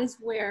 that is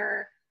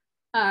where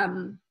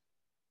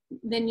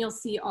then you'll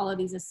see all of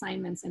these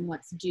assignments and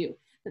what's due.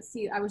 But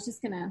see, I'm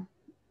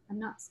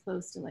not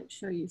supposed to like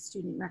show you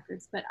student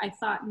records, but I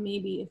thought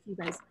maybe if you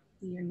guys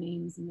see your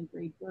names in the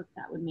grade book,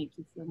 that would make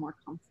you feel more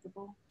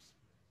comfortable.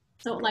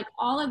 So like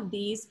all of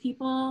these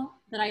people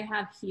that I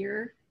have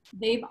here,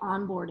 they've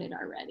onboarded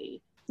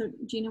already. So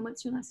Gina,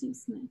 what's your last name?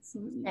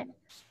 Smith.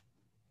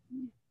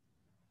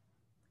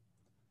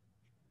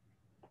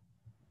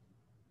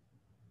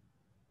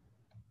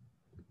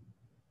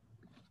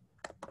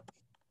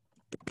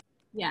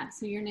 Yeah,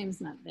 so your name's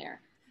not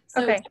there.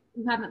 So okay.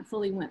 You haven't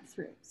fully went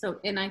through. So,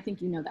 and I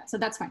think you know that, so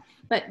that's fine.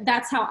 But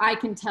that's how I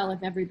can tell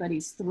if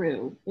everybody's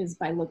through, is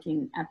by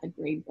looking at the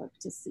grade book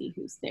to see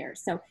who's there.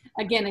 So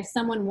again, if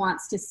someone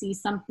wants to see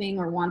something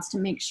or wants to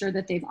make sure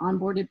that they've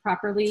onboarded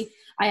properly,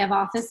 I have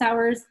office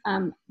hours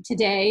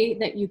today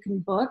that you can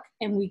book,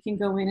 and we can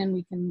go in and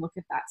we can look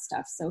at that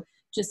stuff. So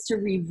just to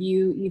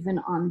review, even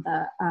on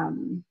the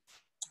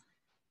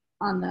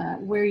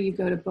where you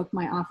go to book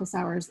my office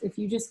hours, if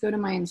you just go to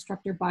my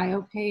instructor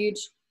bio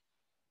page,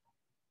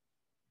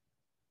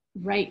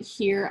 right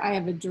here, I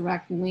have a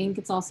direct link.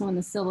 It's also in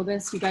the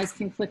syllabus. You guys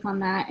can click on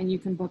that and you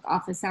can book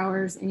office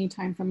hours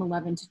anytime from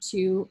 11 to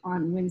 2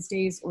 on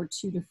Wednesdays or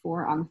 2 to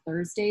 4 on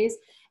Thursdays.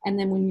 And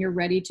then when you're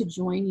ready to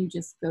join, you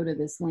just go to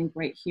this link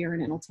right here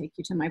and it'll take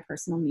you to my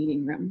personal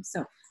meeting room.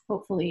 So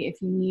hopefully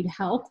if you need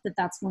help,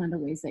 that's one of the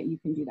ways that you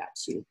can do that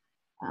too.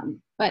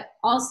 But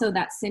also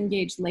that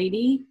Cengage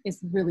lady is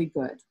really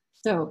good.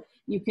 So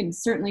you can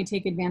certainly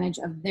take advantage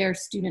of their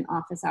student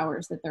office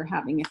hours that they're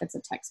having if it's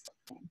a textbook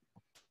thing.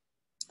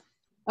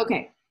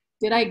 Okay,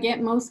 did I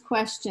get most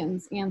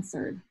questions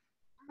answered?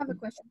 I have a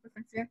question,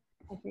 Professor.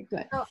 Okay,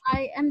 good. So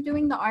I am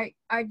doing the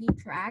RD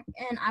track,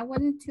 and I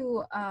wanted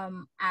to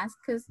ask,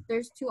 because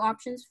there's two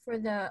options for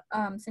the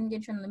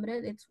Cengage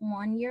Unlimited. It's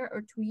 1 year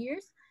or 2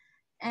 years.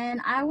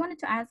 And I wanted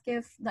to ask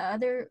if the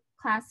other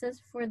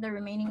classes for the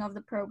remaining of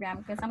the program,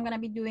 because I'm going to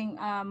be doing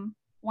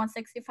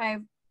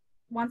 165,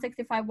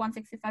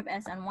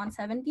 165S, and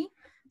 170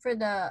 for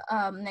the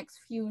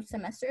next few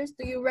semesters.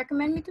 Do you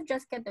recommend me to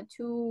just get the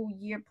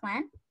 2-year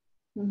plan?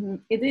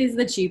 It is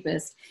the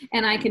cheapest.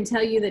 And I can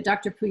tell you that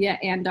Dr. Puya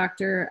and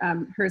Dr.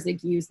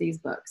 Herzig use these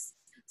books.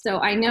 So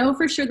I know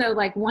for sure though,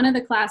 like one of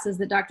the classes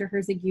that Dr.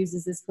 Herzig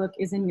uses this book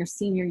is in your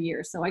senior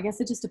year. So I guess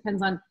it just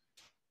depends on,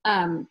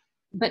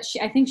 but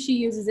I think she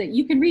uses it.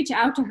 You can reach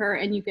out to her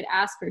and you could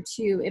ask her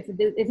too. If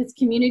it's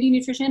community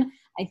nutrition,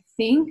 I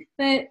think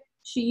that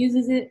she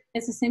uses it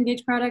as a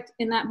Cengage product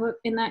in that book,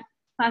 in that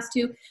class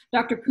too.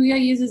 Dr. Puya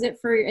uses it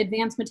for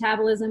advanced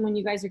metabolism when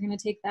you guys are going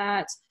to take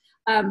that.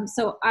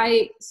 So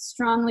I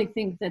strongly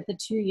think that the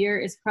 2-year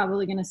is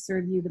probably going to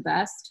serve you the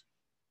best.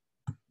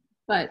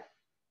 But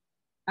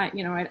I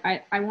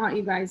want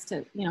you guys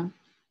to,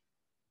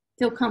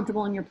 feel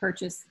comfortable in your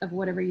purchase of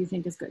whatever you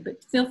think is good.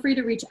 But feel free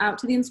to reach out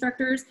to the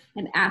instructors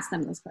and ask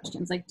them those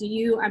questions. Like,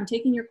 I'm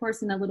taking your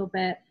course in a little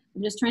bit.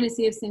 I'm just trying to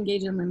see if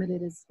Cengage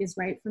Unlimited is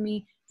right for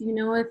me. Do you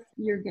know if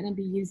you're going to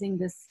be using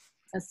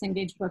a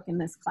Cengage book in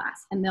this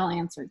class? And they'll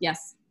answer,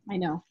 yes, I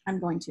know, I'm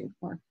going to.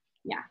 Or,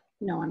 yeah,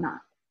 no, I'm not.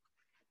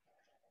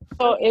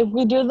 So if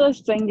we do the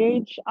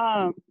Cengage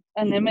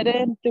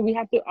Unlimited, do we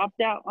have to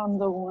opt out on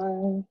the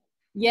one?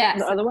 Yes,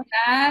 the other one?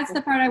 That's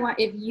the part I want.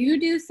 If you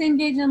do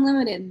Cengage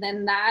Unlimited,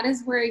 then that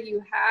is where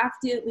you have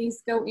to at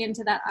least go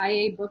into that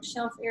IA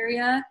bookshelf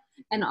area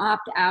and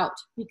opt out,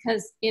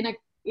 because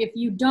if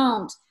you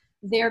don't,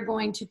 they're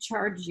going to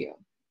charge you,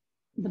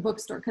 the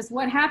bookstore. Because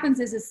what happens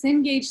is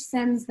Cengage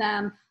sends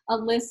them a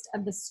list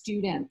of the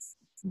students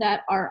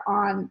that are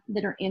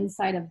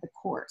inside of the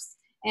course.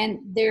 And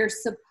they're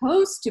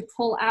supposed to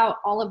pull out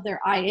all of their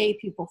IA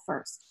people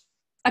first.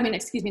 I mean,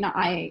 excuse me, not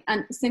IA,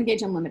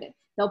 Cengage Unlimited.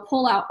 They'll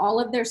pull out all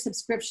of their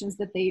subscriptions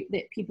that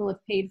people have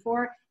paid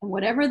for, and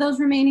whatever those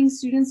remaining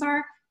students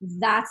are,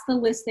 that's the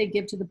list they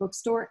give to the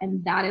bookstore,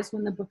 and that is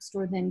when the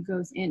bookstore then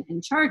goes in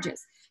and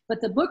charges. But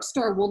the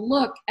bookstore will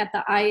look at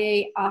the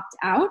IA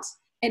opt-out,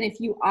 and if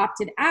you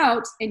opted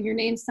out and your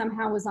name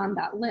somehow was on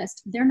that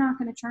list, they're not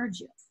going to charge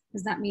you,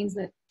 because that means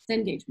that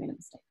Cengage made a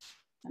mistake.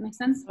 That makes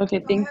sense? Okay,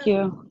 thank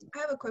you. I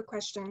have a quick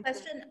question.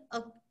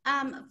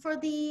 For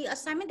the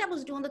assignment that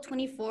was due on the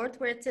 24th,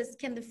 where it says,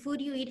 can the food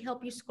you eat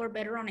help you score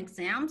better on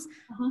exams?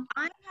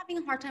 I'm having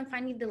a hard time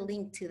finding the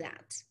link to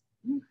that.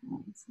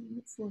 Okay, so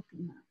let's look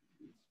at that.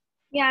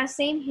 Yeah,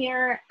 same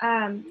here.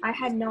 I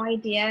had no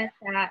idea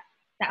that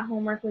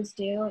homework was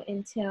due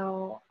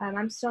until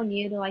I'm still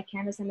new to like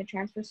Canvas. I'm a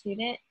transfer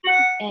student,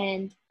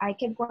 and I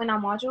kept going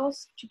on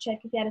modules to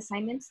check if they had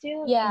assignments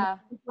due. Yeah.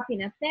 And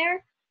popping up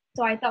there.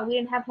 So I thought we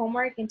didn't have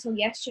homework until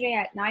yesterday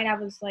at night.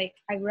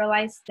 I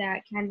realized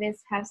that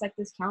Canvas has like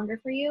this calendar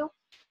for you.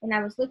 And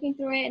I was looking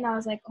through it and I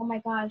was like, oh my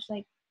gosh,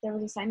 like there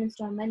was assignments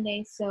due on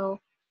Monday. So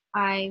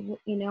I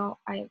had no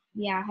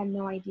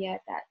idea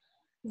that.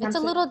 It's a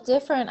little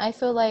different. I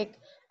feel like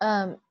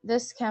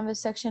this Canvas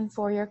section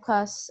for your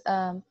class,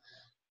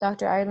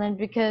 Dr. Ireland,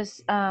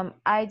 because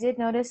I did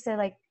notice that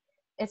like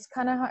it's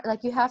kind of hard.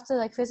 Like you have to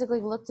like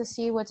physically look to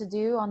see what to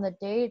do on the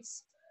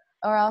dates,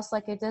 or else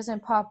like it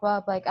doesn't pop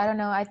up. Like I don't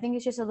know, I think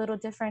it's just a little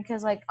different,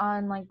 because like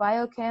on like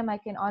biochem I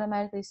can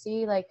automatically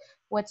see like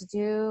what to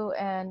do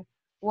and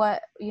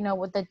what,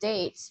 with the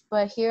dates,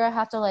 but here I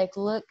have to like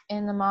look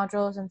in the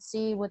modules and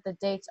see what the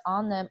dates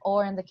on them,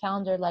 or in the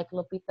calendar like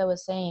Lupita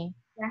was saying.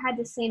 I had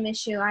the same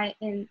issue. I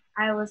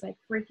was like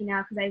freaking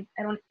out because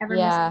I don't ever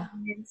miss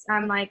assignments.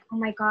 I'm like, oh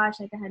my gosh,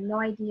 like I had no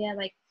idea,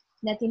 like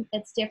nothing.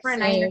 It's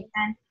different. I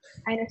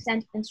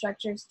understand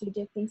instructors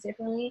do things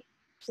differently.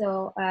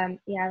 So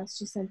yeah, it's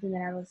just something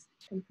that I was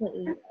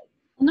completely like.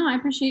 No, I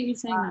appreciate you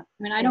saying that.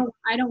 I mean, I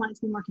don't want it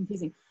to be more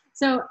confusing.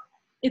 So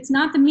it's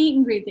not the meet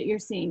and greet that you're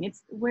seeing.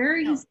 It's where are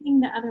you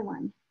seeing the other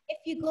one? If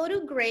you go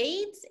to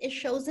grades, it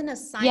shows an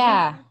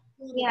assignment.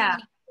 Yeah.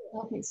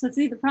 Okay, so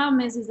see, the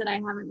problem is that I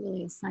haven't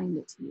really assigned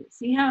it to you.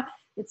 See how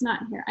it's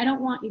not here? I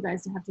don't want you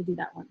guys to have to do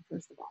that one,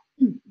 first of all.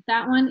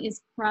 That one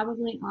is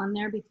probably on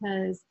there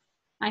because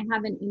I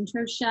have an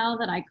intro shell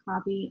that I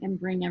copy and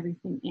bring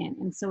everything in.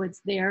 And so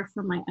it's there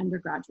for my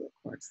undergraduate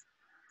course.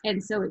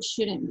 And so it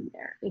shouldn't be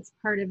there. It's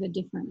part of a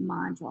different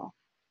module.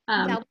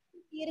 Yeah, we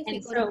see it if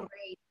you go to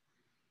grades.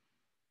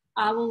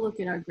 I will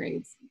look at our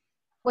grades.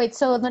 Wait,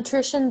 so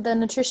the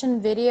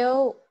nutrition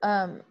video,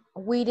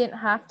 we didn't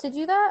have to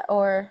do that,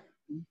 or?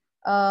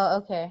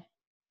 Okay.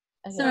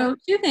 So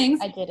 2 things.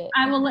 I did it.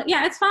 I will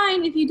yeah, it's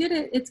fine. If you did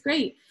it, it's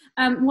great.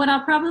 What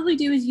I'll probably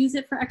do is use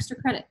it for extra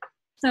credit.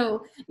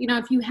 So,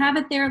 if you have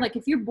it there, like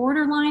if you're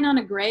borderline on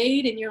a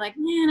grade and you're like,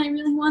 man, I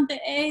really want the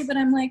A, but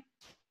I'm like,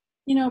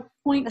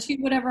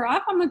 0.2 whatever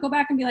off, I'm gonna go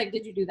back and be like,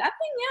 did you do that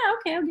thing? Yeah,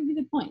 okay, I'll give you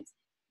the points.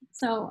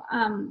 So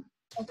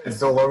it's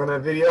so long in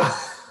that video.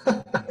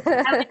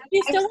 If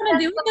you still want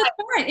to do it, that's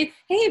fine.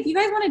 Hey, if you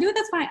guys want to do it,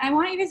 that's fine. I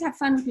want you guys to have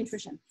fun with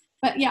nutrition.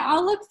 But yeah,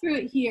 I'll look through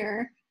it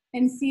here.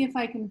 and see if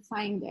I can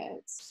find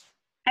it.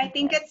 I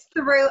think it's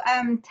through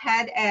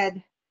TED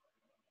Ed.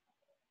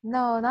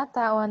 No, not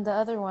that one. The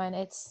other one.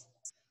 It's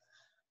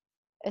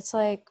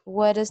like,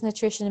 what does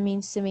nutrition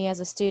means to me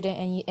as a student,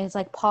 and it's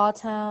like Paw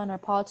Town or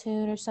Paw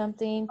Tune or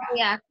something.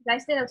 Yeah, 'cause I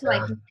stayed up to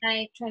like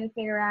midnight trying to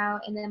figure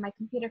out, and then my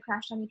computer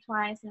crashed on me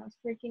twice, and I was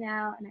freaking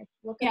out. And I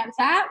woke up.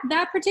 Yeah,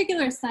 that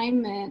particular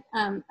assignment,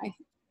 I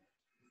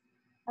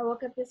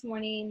woke up this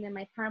morning, and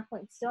my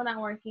PowerPoint's still not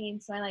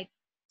working, so I like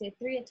did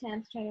 3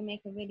 attempts trying to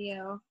make a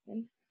video.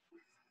 And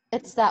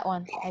it's that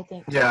one, I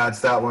think. Yeah,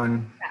 it's that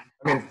one.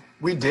 I mean,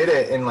 we did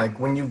it, and like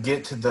when you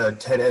get to the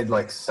TED Ed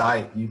like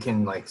site, you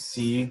can like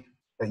see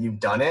that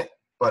you've done it.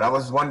 But I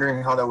was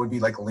wondering how that would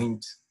be like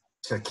linked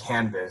to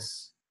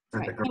Canvas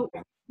for the grading.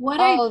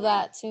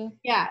 That too.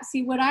 Yeah,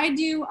 see what I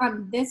do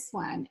on this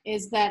one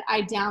is that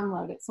I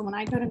download it. So when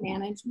I go to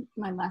manage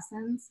my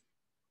lessons,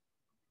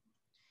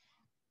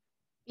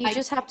 you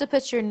just have to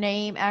put your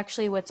name,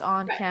 actually what's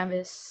on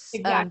Canvas.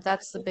 Exactly.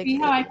 That's the big See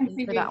how I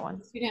thing for that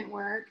one. Student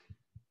work.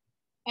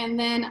 And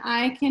then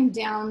I can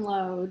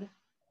download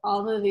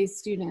all of these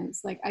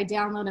students. Like I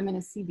download them in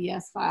a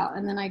CBS file,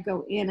 and then I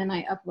go in and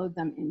I upload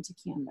them into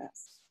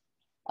Canvas.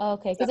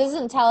 Okay, because it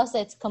doesn't tell us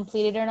that it's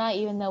completed or not,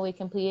 even though we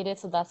completed it.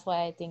 So that's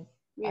why I think.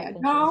 Yeah,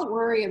 don't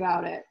worry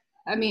about it.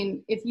 I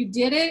mean, if you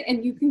did it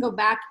and you can go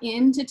back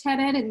into TED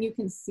Ed and you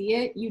can see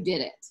it, you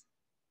did it.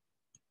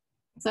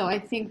 So I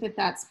think that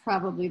that's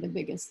probably the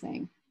biggest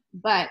thing.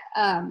 But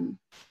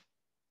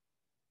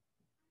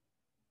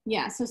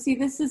yeah, so see,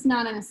 this is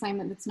not an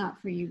assignment that's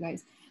not for you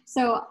guys.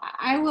 So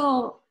I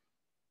will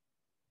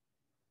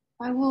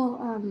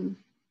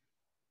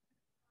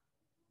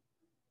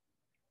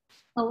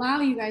allow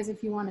you guys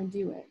if you want to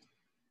do it.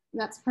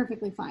 That's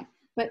perfectly fine.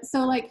 But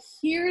so like,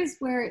 here's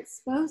where it's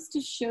supposed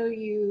to show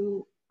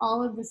you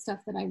all of the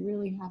stuff that I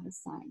really have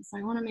assigned. So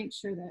I want to make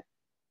sure that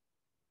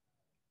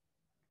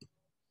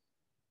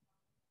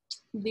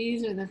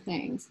these are the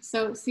things.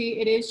 So see,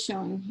 it is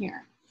showing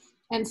here.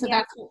 And so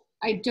that's what,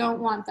 I don't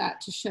want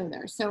that to show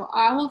there. So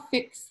I will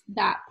fix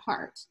that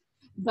part.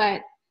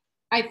 But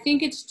I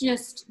think it's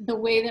just the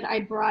way that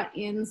I brought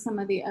in some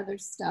of the other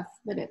stuff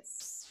that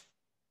it's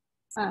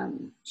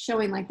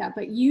showing like that.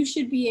 But you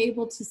should be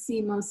able to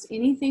see most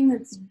anything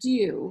that's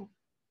due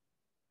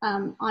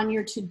on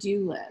your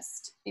to-do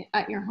list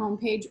at your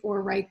homepage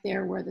or right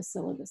there where the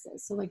syllabus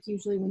is. So like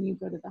usually when you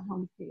go to the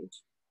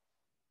homepage.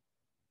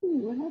 Ooh,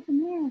 what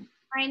happened there?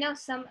 I know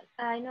some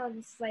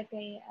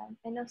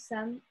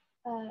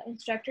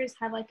instructors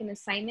have like an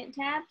assignment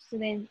tab, so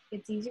then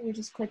it's easier. We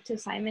just click to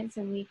assignments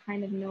and we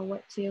kind of know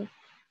what to.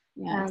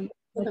 Yeah.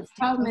 So the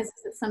problem is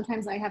that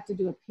sometimes I have to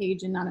do a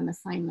page and not an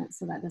assignment,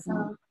 so that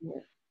doesn't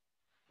work.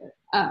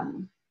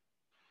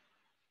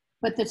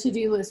 But the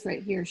to-do list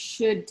right here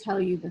should tell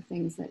you the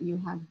things that you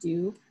have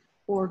due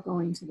or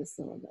going to the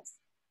syllabus.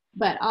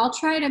 But I'll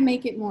try to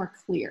make it more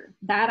clear.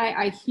 That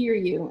I hear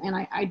you, and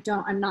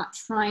I'm not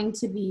trying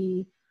to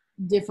be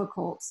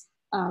difficult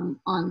on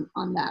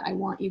that. I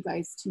want you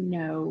guys to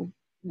know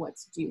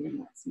what's due and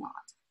what's not.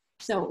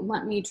 So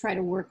let me try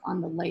to work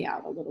on the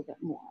layout a little bit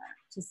more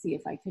to see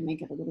if I can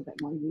make it a little bit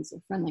more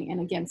user-friendly.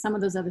 And again, some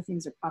of those other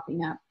things are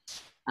popping up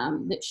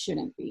that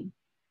shouldn't be.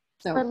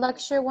 So for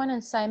lecture 1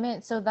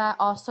 assignment, so that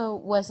also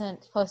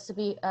wasn't supposed to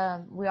be,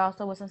 we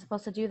also wasn't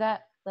supposed to do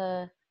that,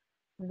 the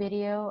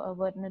video of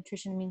what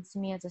nutrition means to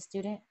me as a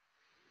student?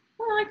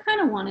 Well, I kind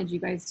of wanted you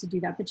guys to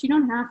do that, but you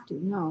don't have to,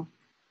 no.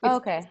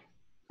 Okay.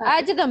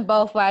 I did them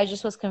both, but I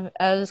just was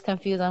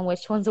confused on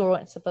which ones we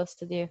weren't supposed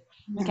to do.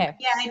 Okay.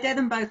 Yeah, I did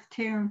them both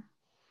too.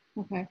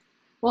 Okay.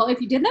 Well,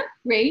 if you did them,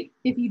 great.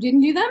 If you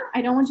didn't do them,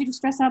 I don't want you to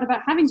stress out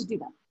about having to do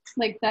them.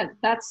 Like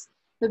that's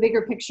the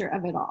bigger picture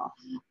of it all.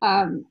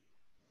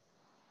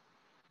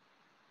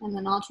 And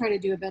then I'll try to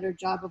do a better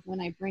job of when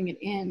I bring it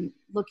in,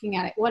 looking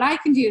at it. What I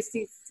can do is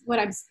see what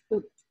I'm,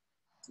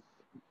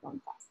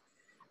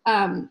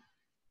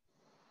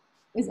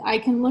 is I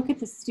can look at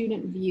the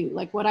student view.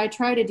 Like what I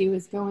try to do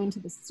is go into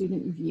the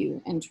student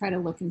view and try to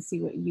look and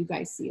see what you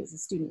guys see as a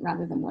student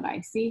rather than what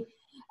I see.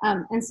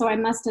 And so I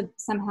must have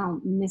somehow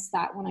missed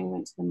that when I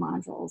went to the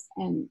modules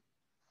and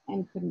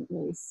couldn't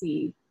really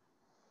see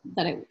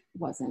that it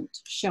wasn't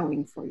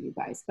showing for you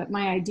guys. But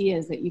my idea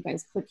is that you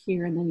guys click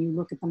here and then you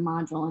look at the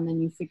module and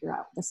then you figure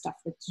out the stuff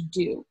that's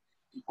due.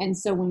 And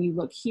so when you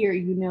look here,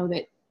 you know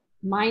that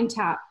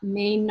MindTap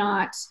may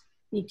not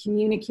be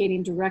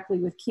communicating directly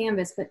with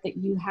Canvas, but that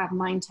you have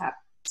MindTap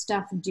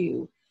stuff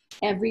due.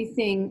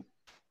 Everything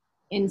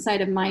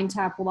inside of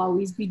MindTap will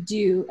always be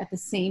due at the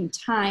same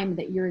time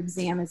that your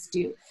exam is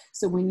due.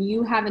 So when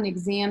you have an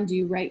exam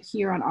due right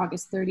here on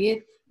August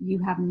 30th, you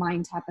have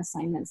MindTap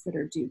assignments that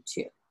are due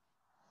too.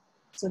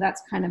 So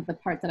that's kind of the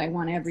part that I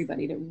want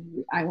everybody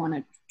to, I want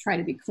to try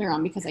to be clear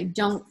on, because I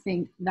don't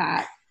think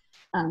that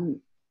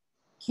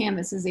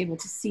Canvas is able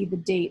to see the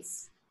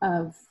dates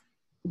of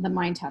the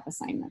MindTap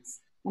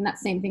assignments. And that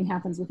same thing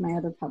happens with my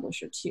other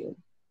publisher too.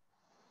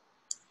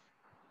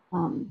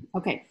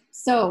 Okay,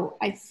 so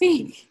I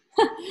think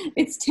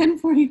it's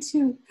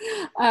 10:42.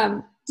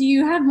 Do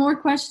you have more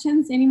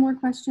questions? Any more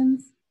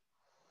questions?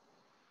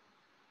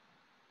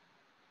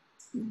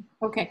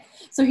 Okay,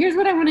 so here's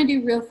what I want to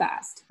do real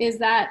fast is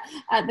that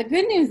the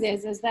good news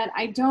is that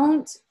I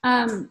don't,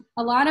 a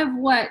lot of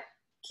what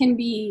can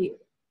be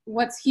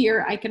what's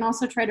here, I can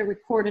also try to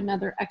record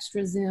another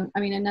extra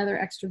another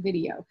extra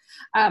video.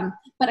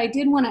 But I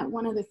did want to,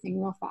 one other thing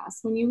real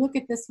fast. When you look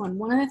at this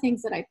one of the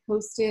things that I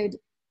posted,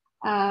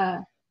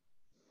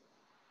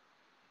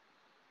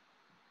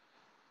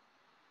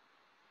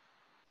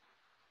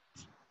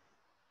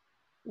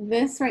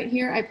 this right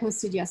here, I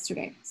posted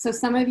yesterday. So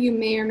some of you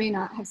may or may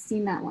not have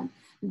seen that one.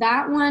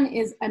 That one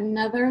is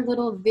another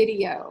little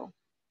video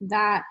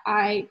that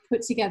I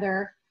put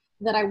together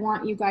that I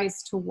want you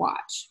guys to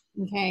watch,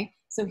 okay?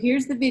 So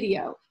here's the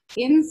video.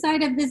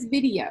 Inside of this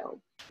video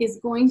is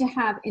going to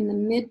have, in the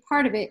mid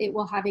part of it, it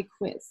will have a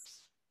quiz.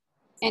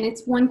 And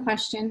it's one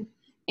question,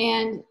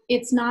 and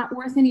it's not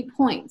worth any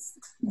points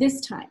this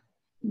time.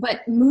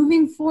 But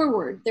moving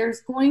forward,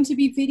 there's going to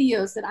be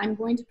videos that I'm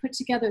going to put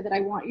together that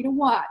I want you to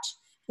watch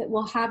that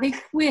will have a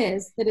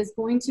quiz that is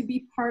going to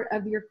be part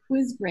of your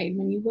quiz grade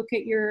when you look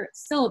at your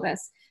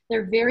syllabus.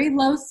 They're very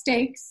low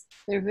stakes.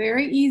 They're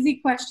very easy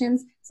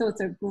questions. So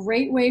it's a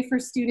great way for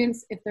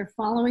students, if they're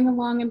following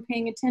along and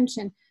paying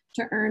attention,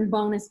 to earn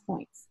bonus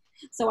points.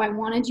 So I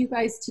wanted you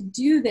guys to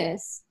do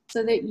this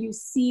so that you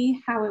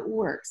see how it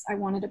works. I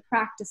wanted to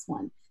practice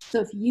one.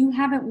 So if you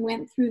haven't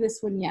went through this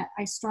one yet,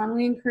 I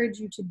strongly encourage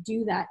you to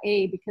do that,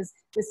 A, because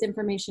this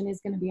information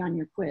is going to be on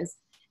your quiz,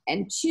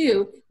 and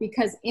 2,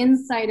 because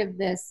inside of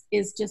this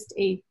is just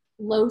a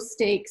low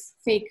stakes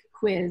fake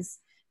quiz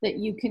that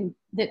you can,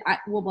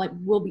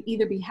 will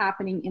either be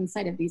happening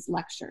inside of these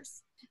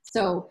lectures.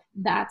 So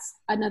that's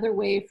another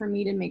way for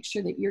me to make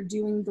sure that you're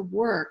doing the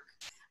work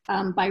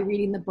by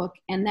reading the book,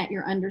 and that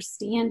you're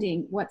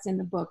understanding what's in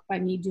the book by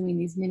me doing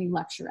these mini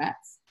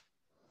lecturettes.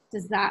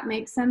 Does that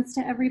make sense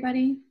to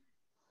everybody?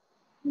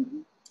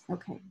 Mm-hmm.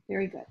 Okay,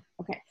 very good.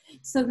 Okay,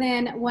 so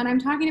then what I'm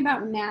talking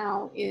about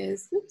now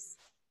is, oops,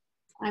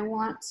 I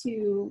want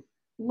to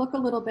look a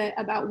little bit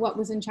about what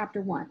was in chapter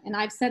 1. And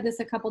I've said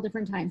this a couple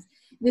different times.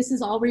 This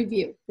is all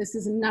review. This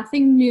is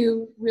nothing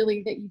new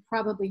really that you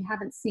probably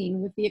haven't seen,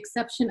 with the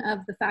exception of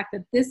the fact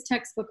that this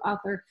textbook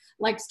author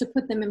likes to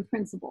put them in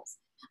principles.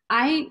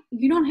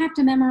 You don't have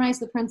to memorize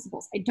the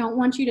principles. I don't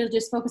want you to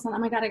just focus on, oh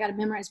my God, I got to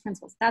memorize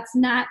principles. That's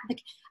not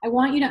I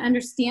want you to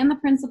understand the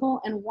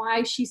principle and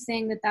why she's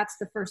saying that that's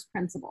the first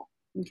principle.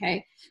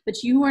 Okay,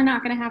 but you are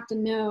not going to have to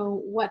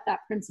know what that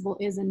principle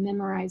is and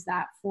memorize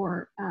that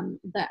for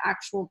the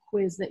actual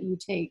quiz that you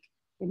take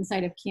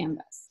inside of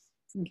Canvas.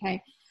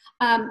 Okay,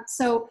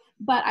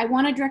 but I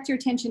want to direct your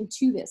attention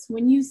to this.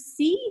 When you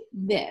see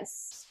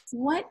this,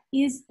 what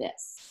is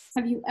this?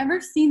 Have you ever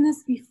seen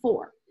this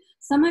before?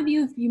 Some of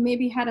you, if you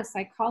maybe had a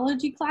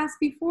psychology class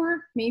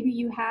before, maybe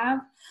you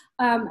have,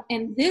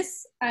 and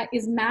this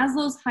is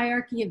Maslow's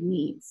hierarchy of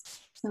needs.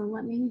 So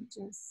let me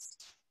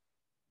just,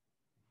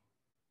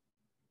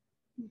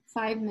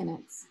 5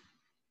 minutes.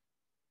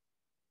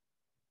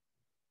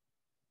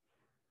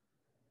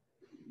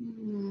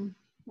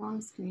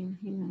 Wrong screen,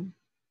 hang on.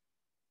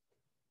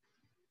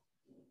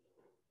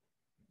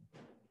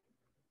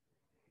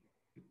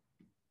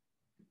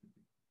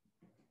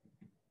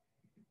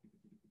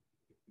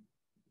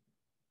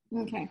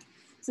 Okay,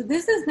 so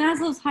this is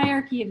Maslow's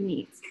hierarchy of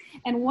needs.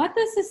 And what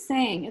this is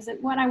saying is that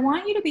what I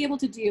want you to be able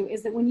to do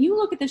is that when you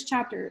look at this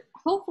chapter,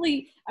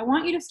 hopefully I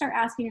want you to start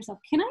asking yourself,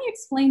 can I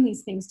explain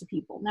these things to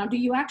people? Now, do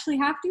you actually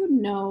have to?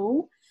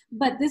 No,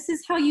 but this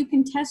is how you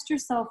can test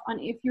yourself on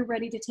if you're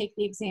ready to take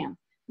the exam.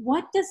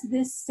 What does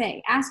this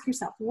say? Ask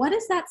yourself, what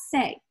does that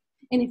say?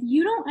 And if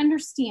you don't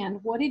understand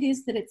what it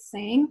is that it's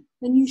saying,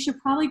 then you should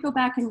probably go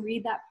back and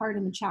read that part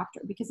in the chapter,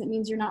 because it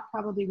means you're not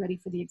probably ready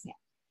for the exam.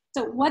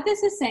 So what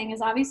this is saying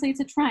is, obviously it's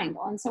a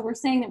triangle. And so we're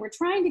saying that we're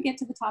trying to get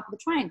to the top of the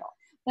triangle.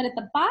 But at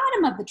the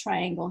bottom of the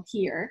triangle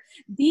here,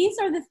 these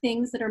are the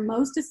things that are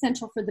most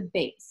essential for the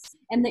base.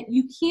 And that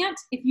you can't,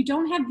 if you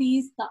don't have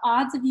these, the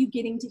odds of you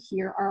getting to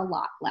here are a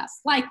lot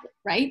less likely,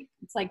 right?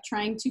 It's like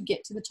trying to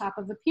get to the top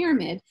of a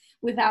pyramid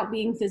without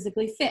being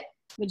physically fit.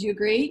 Would you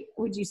agree?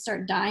 Would you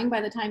start dying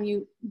by the time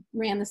you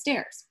ran the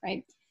stairs,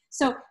 right?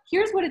 So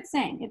here's what it's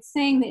saying. It's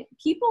saying that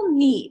people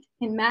need,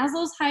 in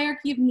Maslow's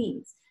hierarchy of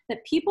needs,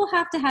 that people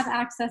have to have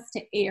access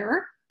to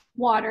air,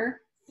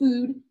 water,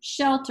 food,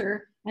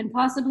 shelter, and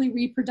possibly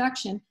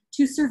reproduction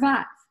to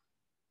survive.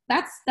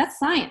 That's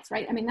science,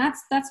 right? I mean,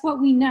 that's what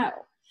we know.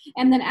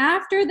 And then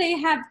after they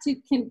have to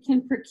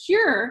can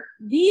procure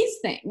these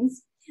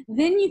things,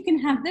 then you can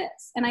have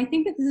this. And I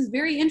think that this is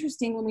very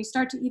interesting when we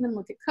start to even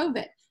look at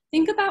COVID.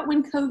 Think about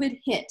when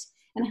COVID hit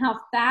and how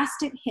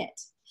fast it hit,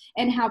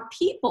 and how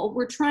people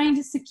were trying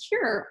to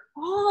secure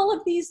all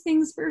of these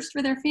things first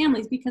for their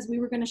families because we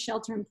were going to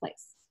shelter in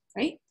place,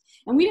 right?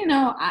 And we didn't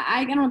know,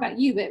 I don't know about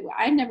you, but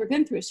I'd never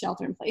been through a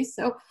shelter in place,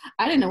 so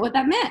I didn't know what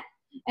that meant.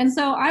 And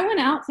so I went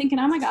out thinking,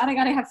 oh my God, I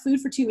got to have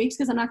food for 2 weeks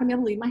because I'm not going to be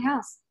able to leave my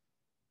house.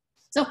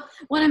 So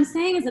what I'm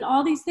saying is that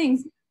all these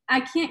things,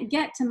 I can't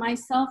get to my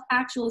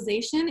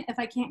self-actualization if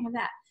I can't have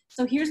that.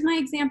 So here's my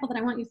example that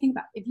I want you to think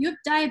about. If you have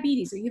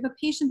diabetes, or you have a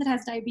patient that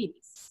has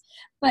diabetes,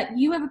 but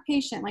you have a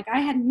patient, like I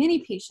had many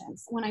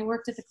patients when I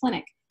worked at the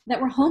clinic,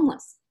 that were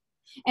homeless.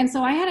 And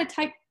so I had a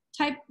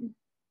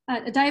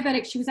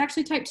diabetic. She was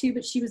actually type 2,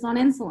 but she was on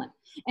insulin.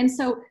 And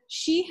so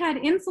she had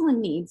insulin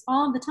needs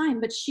all of the time,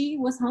 but she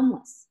was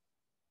homeless.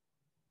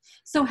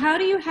 So how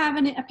do you have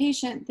a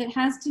patient that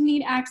has to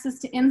need access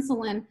to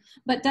insulin,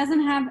 but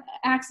doesn't have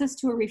access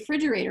to a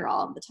refrigerator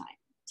all of the time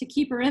to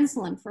keep her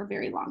insulin for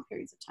very long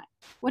periods of time?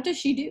 What does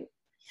she do?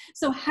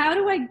 So how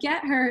do I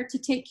get her to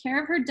take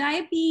care of her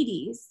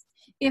diabetes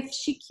if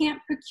she can't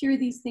procure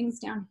these things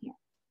down here?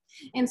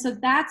 And so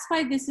that's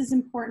why this is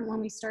important when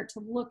we start to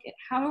look at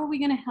how are we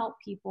going to help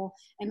people.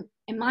 And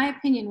in my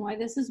opinion, why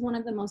this is one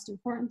of the most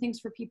important things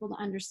for people to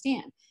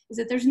understand is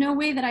that there's no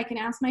way that I can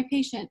ask my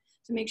patient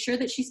to make sure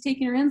that she's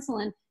taking her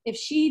insulin if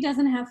she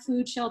doesn't have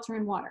food, shelter,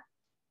 and water.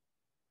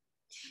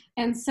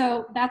 And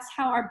so that's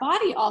how our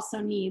body also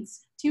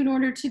needs to, in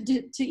order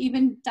to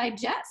even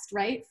digest,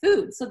 right?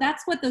 Food. So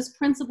that's what those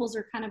principles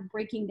are kind of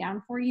breaking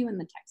down for you in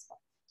the textbook.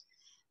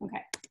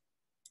 Okay.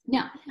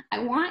 Now, I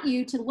want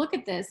you to look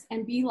at this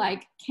and be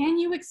like, can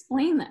you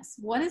explain this?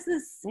 What is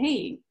this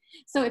saying?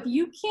 So if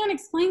you can't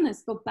explain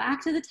this, go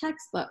back to the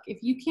textbook.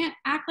 If you can't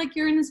act like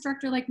you're an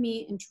instructor like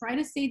me and try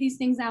to say these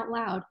things out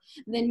loud,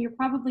 then you're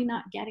probably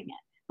not getting it.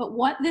 But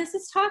what this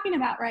is talking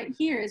about right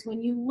here is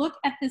when you look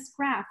at this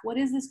graph, what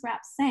is this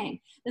graph saying?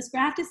 This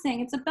graph is saying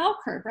it's a bell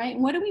curve, right?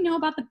 And what do we know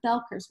about the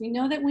bell curves? We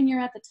know that when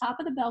you're at the top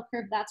of the bell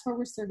curve, that's where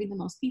we're serving the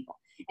most people.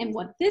 And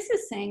what this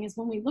is saying is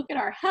when we look at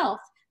our health,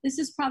 this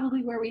is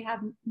probably where we have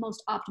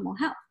most optimal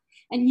health.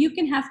 And you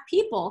can have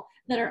people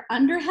that are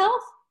under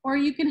health, or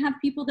you can have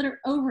people that are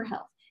over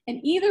health. And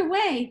either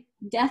way,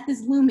 death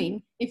is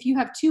looming if you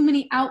have too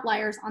many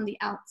outliers on the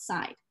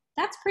outside.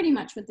 That's pretty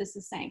much what this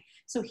is saying.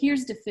 So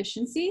here's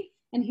deficiency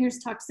and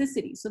here's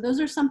toxicity. So those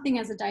are something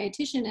as a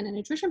dietitian and a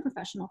nutrition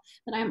professional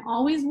that I'm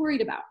always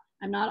worried about.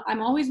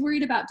 I'm always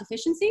worried about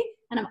deficiency,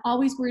 and I'm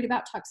always worried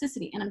about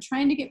toxicity. And I'm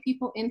trying to get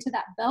people into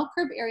that bell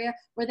curve area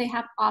where they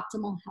have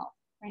optimal health,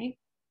 right?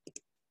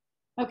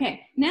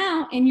 Okay,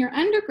 now in your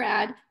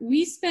undergrad,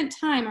 we spent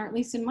time, or at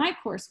least in my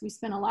course, we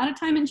spent a lot of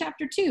time in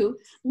chapter 2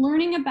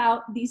 learning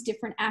about these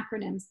different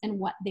acronyms and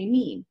what they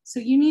mean. So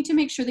you need to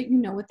make sure that you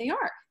know what they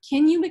are.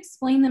 Can you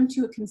explain them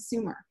to a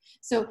consumer?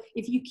 So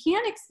if you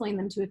can't explain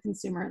them to a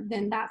consumer,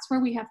 then that's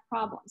where we have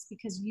problems,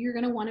 because you're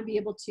going to want to be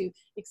able to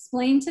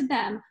explain to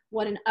them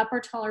what an upper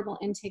tolerable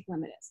intake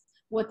limit is.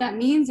 What that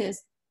means is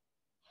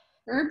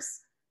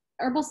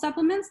herbal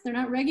supplements, they're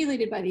not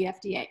regulated by the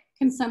FDA.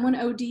 Can someone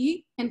OD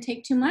and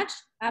take too much?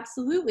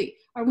 Absolutely.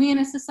 Are we in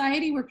a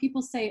society where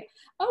people say,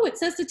 oh, it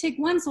says to take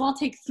 1, so I'll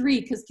take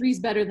 3 because 3 is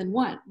better than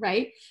 1,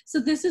 right? So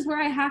this is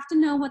where I have to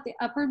know what the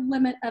upper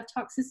limit of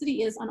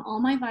toxicity is on all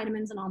my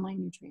vitamins and all my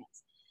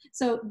nutrients.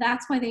 So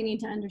that's why they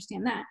need to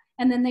understand that.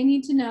 And then they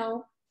need to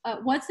know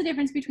what's the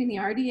difference between the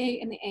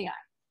RDA and the AI.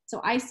 So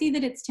I see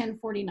that it's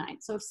 10:49.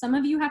 So if some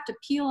of you have to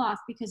peel off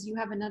because you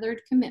have another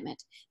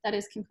commitment, that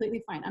is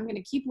completely fine. I'm going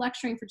to keep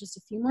lecturing for just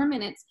a few more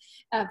minutes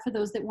for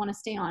those that want to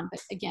stay on.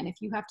 But again, if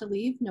you have to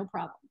leave, no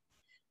problem.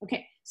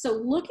 Okay, so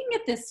looking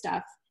at this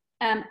stuff,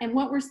 and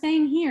what we're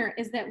saying here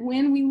is that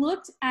when we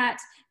looked at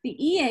the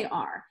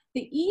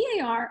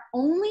EAR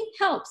only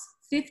helps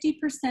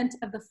 50%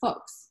 of the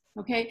folks.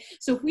 Okay,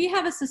 so if we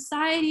have a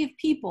society of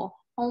people,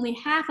 only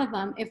half of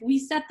them, if we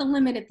set the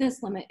limit at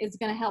this limit, is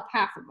going to help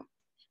half of them.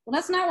 Well,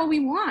 that's not what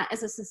we want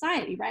as a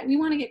society, right? We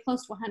want to get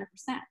close to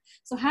 100%.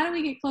 So how do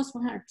we get close to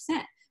 100%?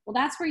 Well,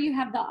 that's where you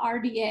have the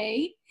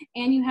RDA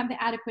and you have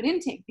the adequate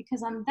intake,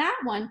 because on that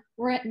one,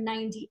 we're at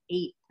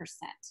 98%,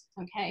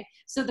 okay?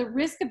 So the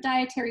risk of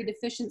dietary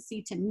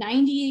deficiency to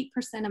 98%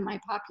 of my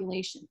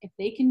population, if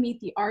they can meet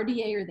the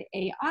RDA or the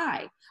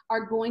AI,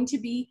 are going to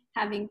be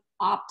having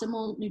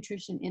optimal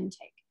nutrition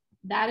intake.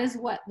 That is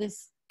what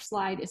this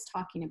slide is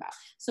talking about.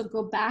 So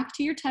go back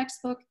to your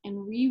textbook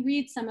and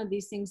reread some of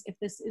these things if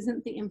this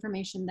isn't the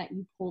information that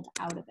you pulled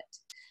out of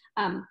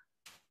it.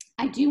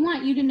 I do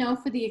want you to know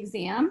for the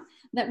exam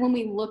that when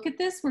we look at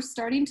this, we're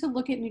starting to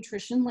look at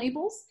nutrition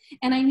labels,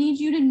 and I need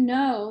you to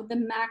know the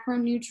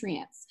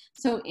macronutrients.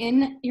 So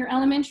in your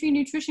elementary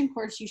nutrition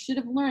course, you should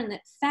have learned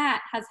that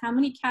fat has how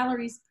many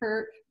calories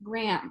per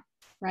gram,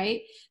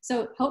 right?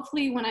 So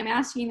hopefully when I'm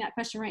asking that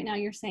question right now,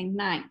 you're saying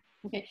 9.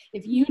 Okay,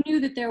 if you knew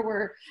that there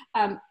were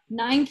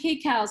 9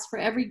 kcals for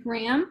every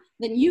gram,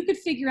 then you could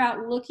figure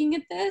out, looking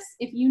at this,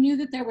 if you knew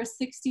that there was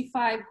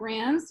 65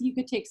 grams, you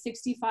could take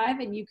 65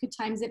 and you could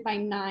times it by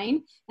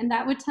 9, and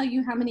that would tell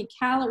you how many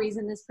calories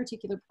in this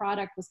particular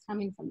product was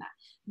coming from that.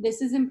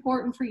 This is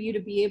important for you to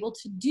be able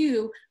to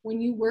do when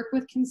you work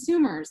with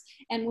consumers.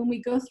 And when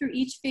we go through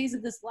each phase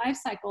of this life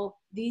cycle,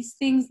 these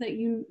things that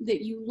you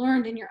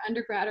learned in your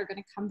undergrad are going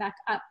to come back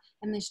up.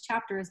 And this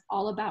chapter is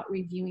all about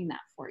reviewing that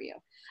for you.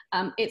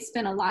 It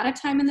spent a lot of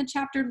time in the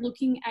chapter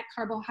looking at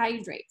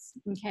carbohydrates,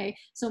 okay?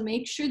 So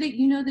make sure that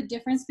you know the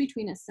difference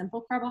between a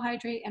simple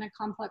carbohydrate and a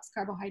complex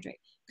carbohydrate.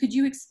 Could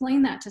you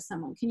explain that to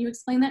someone? Can you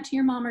explain that to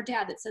your mom or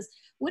dad that says,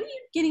 what are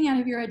you getting out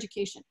of your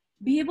education?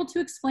 Be able to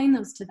explain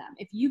those to them.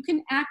 If you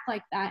can act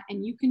like that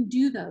and you can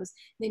do those,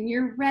 then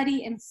you're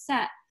ready and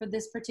set for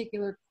this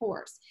particular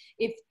course.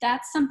 If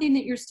that's something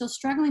that you're still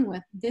struggling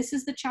with, this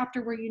is the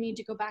chapter where you need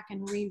to go back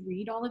and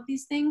reread all of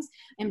these things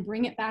and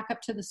bring it back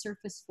up to the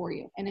surface for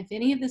you. And if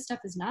any of this stuff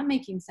is not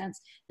making sense,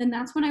 then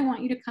that's when I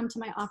want you to come to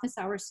my office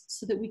hours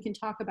so that we can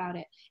talk about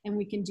it and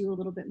we can do a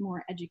little bit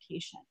more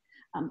education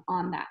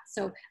on that.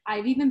 So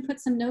I've even put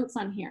some notes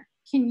on here.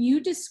 Can you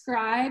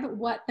describe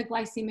what the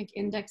glycemic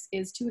index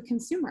is to a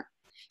consumer?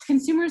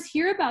 Consumers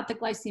hear about the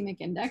glycemic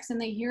index and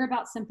they hear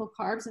about simple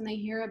carbs and they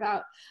hear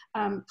about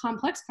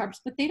complex carbs,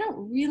 but they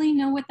don't really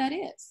know what that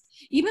is.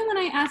 Even when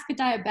I ask a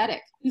diabetic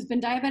who's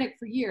been diabetic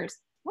for years,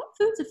 what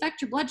foods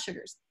affect your blood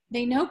sugars?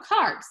 They know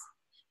carbs,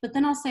 but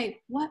then I'll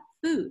say, what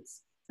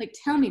foods? Like,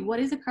 tell me,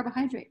 what is a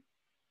carbohydrate?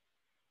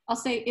 I'll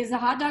say, is a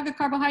hot dog a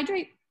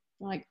carbohydrate?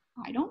 They're like,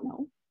 I don't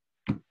know.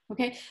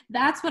 Okay,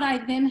 that's what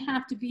I then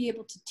have to be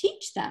able to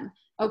teach them.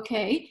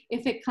 Okay,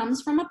 if it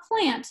comes from a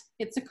plant,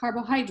 it's a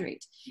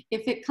carbohydrate.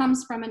 If it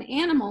comes from an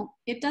animal,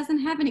 it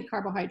doesn't have any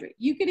carbohydrate.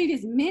 You could eat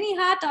as many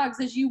hot dogs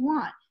as you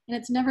want, and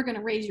it's never going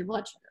to raise your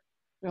blood sugar.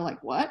 They're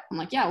like, what? I'm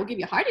like, yeah, we'll give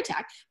you a heart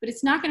attack, but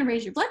it's not going to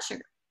raise your blood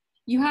sugar.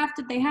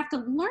 They have to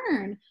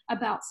learn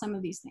about some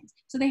of these things.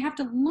 So they have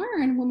to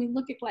learn, when we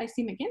look at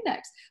glycemic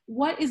index,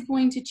 what is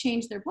going to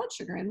change their blood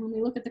sugar. And when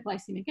we look at the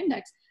glycemic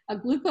index, a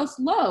glucose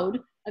load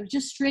of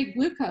just straight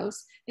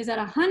glucose is at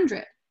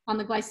 100 on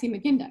the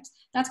glycemic index.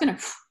 That's going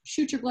to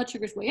shoot your blood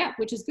sugars way up,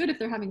 which is good if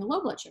they're having a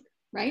low blood sugar,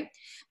 right?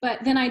 But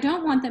then I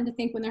don't want them to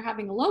think when they're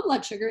having a low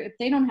blood sugar, if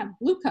they don't have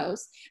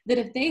glucose, that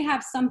if they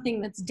have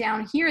something that's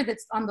down here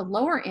that's on the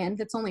lower end,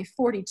 that's only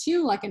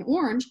 42, like an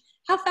orange,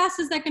 how fast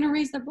is that going to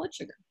raise their blood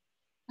sugar?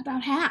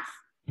 About half.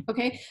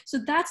 Okay, so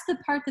that's the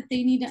part that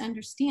they need to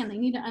understand. They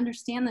need to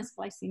understand this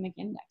glycemic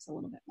index a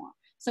little bit more.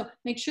 So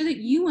make sure that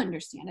you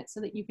understand it so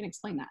that you can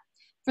explain that.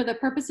 For the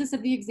purposes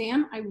of the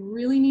exam, I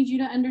really need you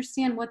to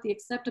understand what the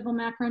acceptable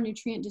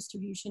macronutrient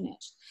distribution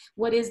is.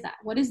 What is that?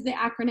 What does the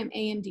acronym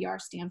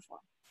AMDR stand for?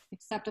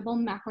 Acceptable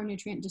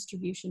macronutrient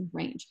distribution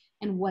range.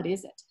 And what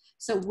is it?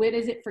 So what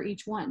is it for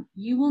each one?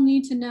 You will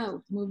need to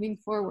know moving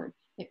forward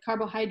that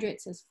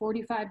carbohydrates is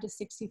 45 to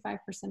 65%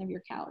 of your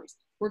calories.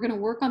 We're going to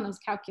work on those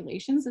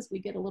calculations as we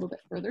get a little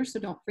bit further, so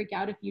don't freak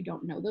out if you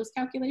don't know those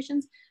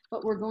calculations,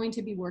 but we're going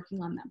to be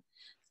working on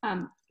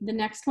them. The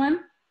next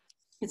one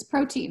is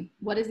protein.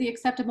 What is the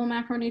acceptable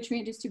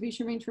macronutrient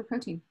distribution range for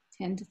protein?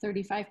 10 to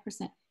 35%.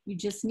 You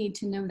just need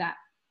to know that,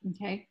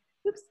 okay?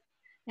 Oops.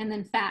 And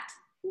then fat.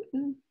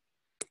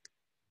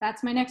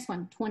 That's my next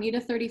one, 20 to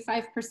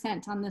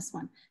 35% on this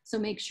one. So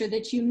make sure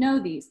that you know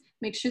these.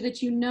 Make sure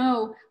that you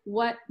know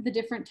what the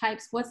different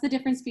types, what's the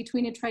difference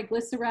between a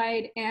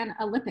triglyceride and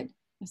a lipid,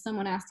 if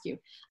someone asks you.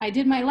 I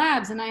did my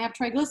labs and I have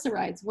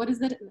triglycerides. What is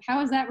that?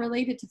 How is that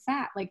related to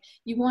fat? Like,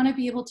 you want to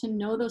be able to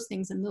know those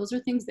things. And those are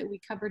things that we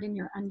covered in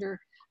your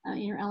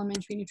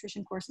elementary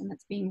nutrition course, and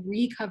that's being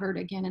recovered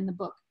again in the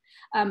book.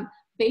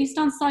 Based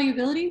on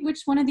solubility,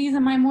 which one of these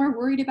am I more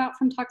worried about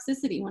from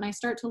toxicity? When I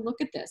start to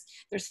look at this,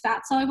 there's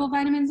fat soluble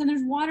vitamins and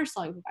there's water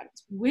soluble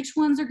vitamins. Which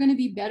ones are going to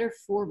be better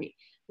for me?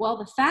 Well,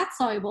 the fat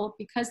soluble,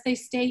 because they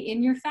stay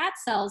in your fat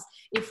cells,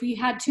 if we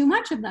had too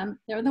much of them,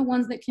 they're the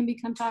ones that can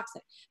become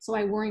toxic. So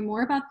I worry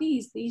more about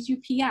these you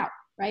pee out,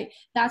 right?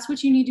 That's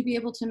what you need to be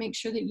able to make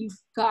sure that you've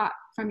got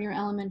from your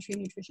elementary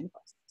nutrition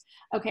course.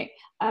 Okay,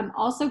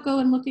 also go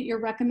and look at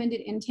your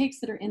recommended intakes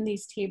that are in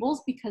these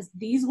tables, because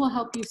these will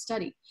help you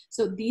study.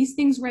 So these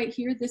things right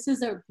here, this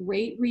is a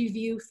great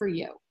review for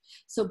you.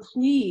 So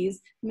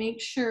please make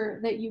sure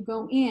that you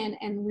go in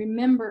and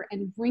remember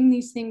and bring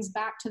these things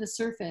back to the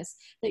surface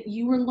that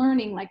you were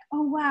learning, like,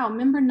 oh wow,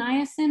 remember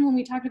niacin? When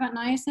we talked about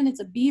niacin, it's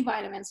a B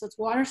vitamin, so it's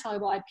water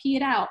soluble, I pee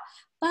it out.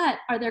 But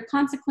are there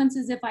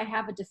consequences if I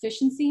have a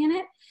deficiency in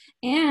it?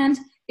 And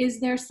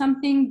is there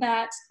something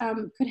that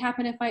could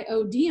happen if I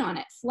OD on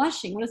it?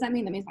 Flushing, what does that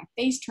mean? That means my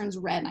face turns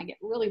red and I get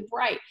really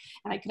bright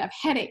and I could have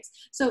headaches.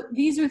 So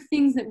these are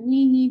things that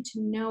we need to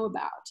know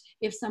about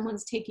if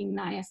someone's taking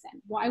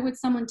niacin. Why would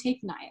someone take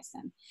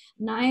niacin?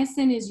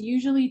 Niacin is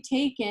usually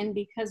taken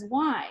because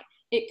why?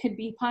 It could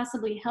be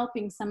possibly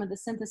helping some of the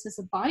synthesis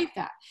of body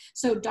fat.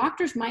 So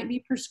doctors might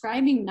be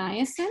prescribing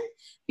niacin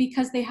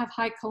because they have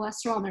high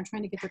cholesterol and they're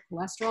trying to get their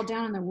cholesterol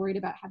down and they're worried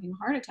about having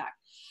a heart attack.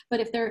 But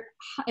if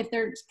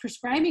they're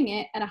prescribing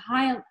it at a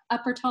high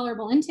upper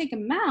tolerable intake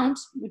amount,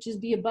 which is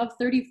be above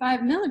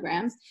 35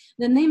 milligrams,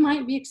 then they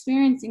might be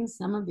experiencing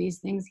some of these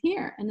things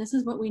here. And this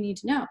is what we need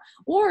to know.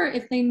 Or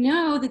if they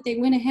know that they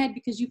went ahead,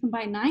 because you can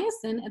buy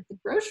niacin at the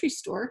grocery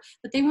store,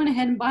 but they went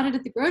ahead and bought it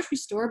at the grocery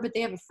store, but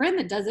they have a friend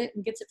that does it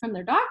and gets it from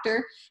their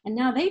doctor, and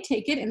now they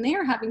take it and they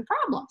are having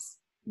problems.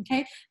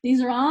 Okay,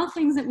 these are all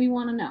things that we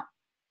want to know.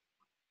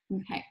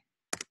 Okay,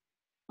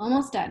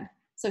 almost done.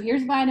 So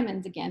here's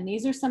vitamins again.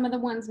 These are some of the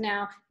ones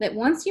now that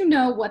once you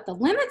know what the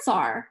limits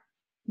are,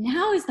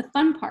 now is the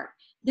fun part.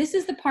 This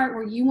is the part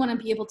where you want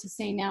to be able to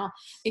say now,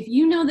 if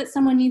you know that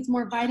someone needs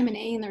more vitamin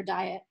A in their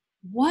diet,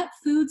 what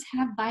foods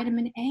have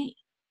vitamin A?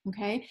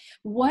 Okay,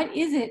 what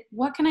is it?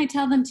 What can I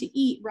tell them to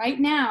eat right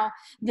now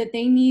that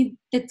they need,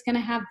 that's going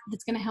to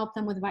help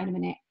them with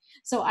vitamin A?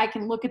 So I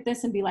can look at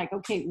this and be like,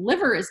 okay,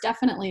 liver is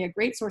definitely a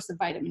great source of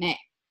vitamin A.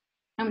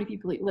 How many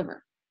people eat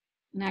liver?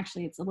 And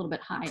actually it's a little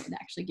bit high. It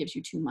actually gives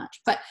you too much.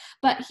 But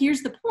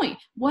here's the point.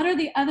 What are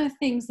the other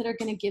things that are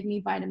going to give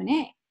me vitamin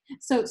A?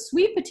 So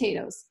sweet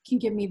potatoes can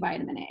give me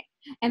vitamin A.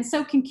 And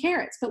so can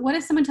carrots. But what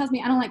if someone tells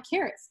me I don't like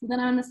carrots? Well, then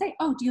I'm going to say,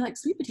 oh, do you like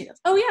sweet potatoes?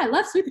 Oh yeah, I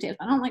love sweet potatoes.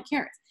 I don't like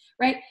carrots,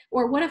 right?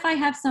 Or what if I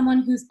have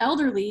someone who's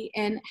elderly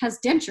and has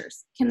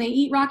dentures? Can they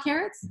eat raw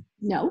carrots?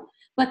 No,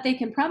 but they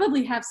can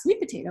probably have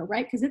sweet potato,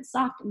 right? Because it's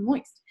soft and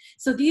moist.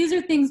 So these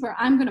are things where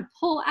I'm going to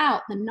pull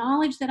out the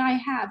knowledge that I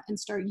have and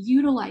start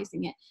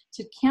utilizing it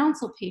to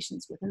counsel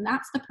patients with. And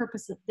that's the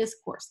purpose of this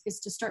course,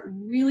 is to start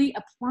really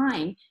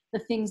applying the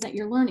things that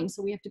you're learning.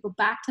 So we have to go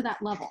back to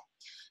that level.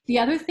 The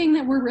other thing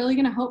that we're really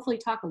going to hopefully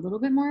talk a little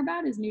bit more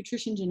about is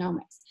nutrition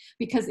genomics,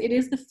 because it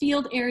is the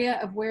field area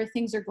of where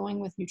things are going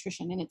with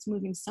nutrition, and it's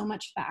moving so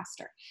much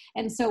faster.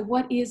 And so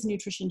what is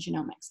nutrition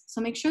genomics?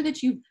 So make sure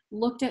that you've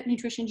looked at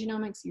nutrition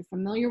genomics, you're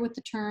familiar with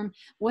the term.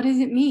 What does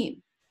it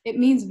mean? It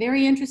means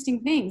very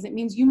interesting things. It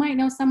means you might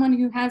know someone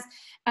who has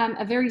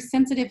a very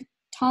sensitive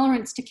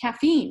tolerance to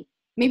caffeine.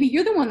 Maybe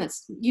you're the one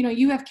that's,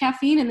 you have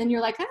caffeine and then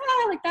you're like,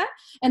 I like that.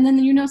 And then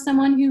you know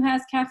someone who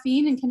has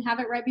caffeine and can have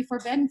it right before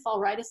bed and fall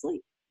right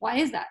asleep. Why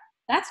is that?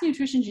 That's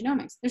nutrition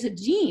genomics. There's a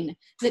gene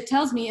that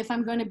tells me if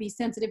I'm going to be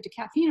sensitive to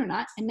caffeine or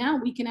not. And now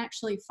we can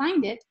actually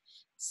find it,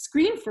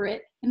 screen for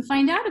it, and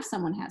find out if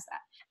someone has that.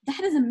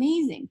 That is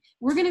amazing.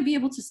 We're going to be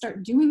able to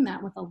start doing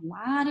that with a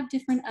lot of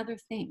different other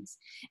things.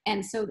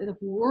 And so the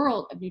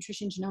world of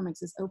nutrition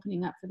genomics is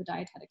opening up for the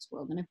dietetics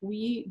world. And if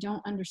we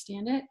don't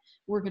understand it,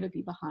 we're going to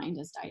be behind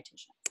as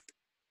dietitians.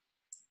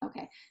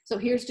 Okay, so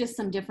here's just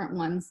some different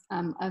ones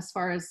as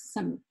far as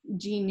some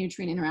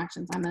gene-nutrient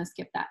interactions. I'm going to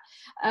skip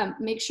that.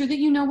 Make sure that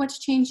you know what's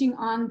changing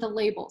on the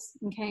labels,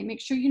 okay?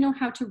 Make sure you know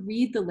how to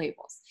read the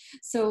labels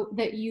so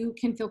that you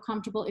can feel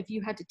comfortable if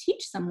you had to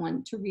teach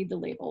someone to read the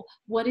label.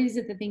 What is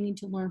it that they need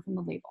to learn from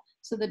the label?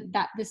 So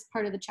that this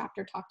part of the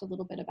chapter talked a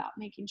little bit about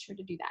making sure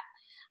to do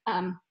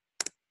that.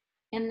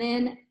 And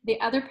then the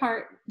other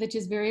part, which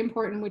is very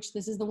important, which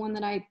this is the one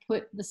that I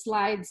put the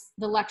slides,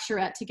 the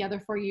lecturette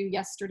together for you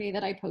yesterday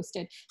that I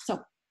posted. So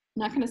I'm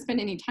not going to spend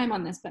any time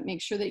on this, but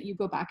make sure that you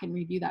go back and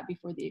review that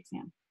before the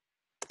exam,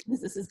 because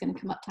this is going to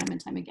come up time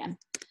and time again.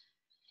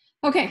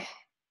 Okay.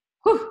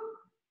 Whew.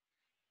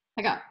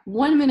 I got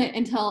 1 minute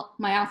until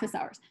my office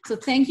hours. So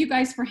thank you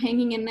guys for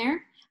hanging in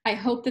there. I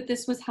hope that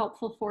this was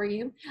helpful for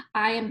you.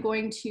 I am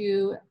going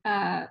to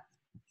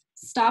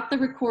stop the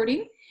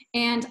recording,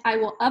 and I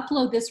will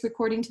upload this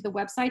recording to the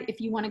website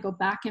if you want to go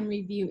back and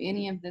review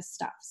any of this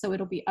stuff. So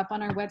it'll be up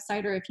on our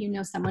website, or if you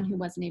know someone who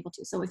wasn't able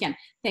to. So again,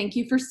 thank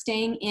you for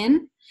staying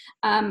in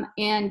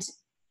and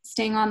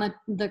staying on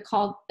the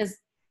call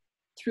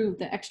through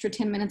the extra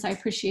 10 minutes. I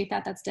appreciate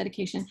that. That's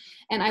dedication.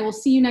 And I will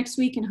see you next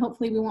week, and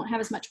hopefully we won't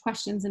have as much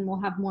questions and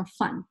we'll have more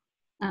fun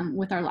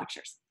with our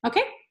lectures.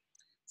 Okay?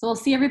 So we'll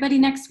see everybody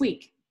next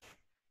week.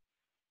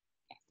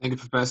 Thank you,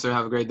 Professor.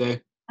 Have a great day.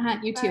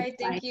 You too. Bye.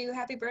 Thank you.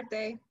 Happy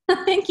birthday.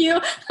 Thank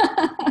you.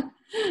 All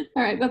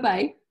right.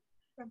 Bye-bye.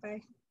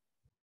 Bye-bye.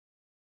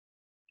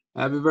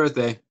 Happy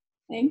birthday.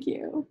 Thank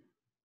you.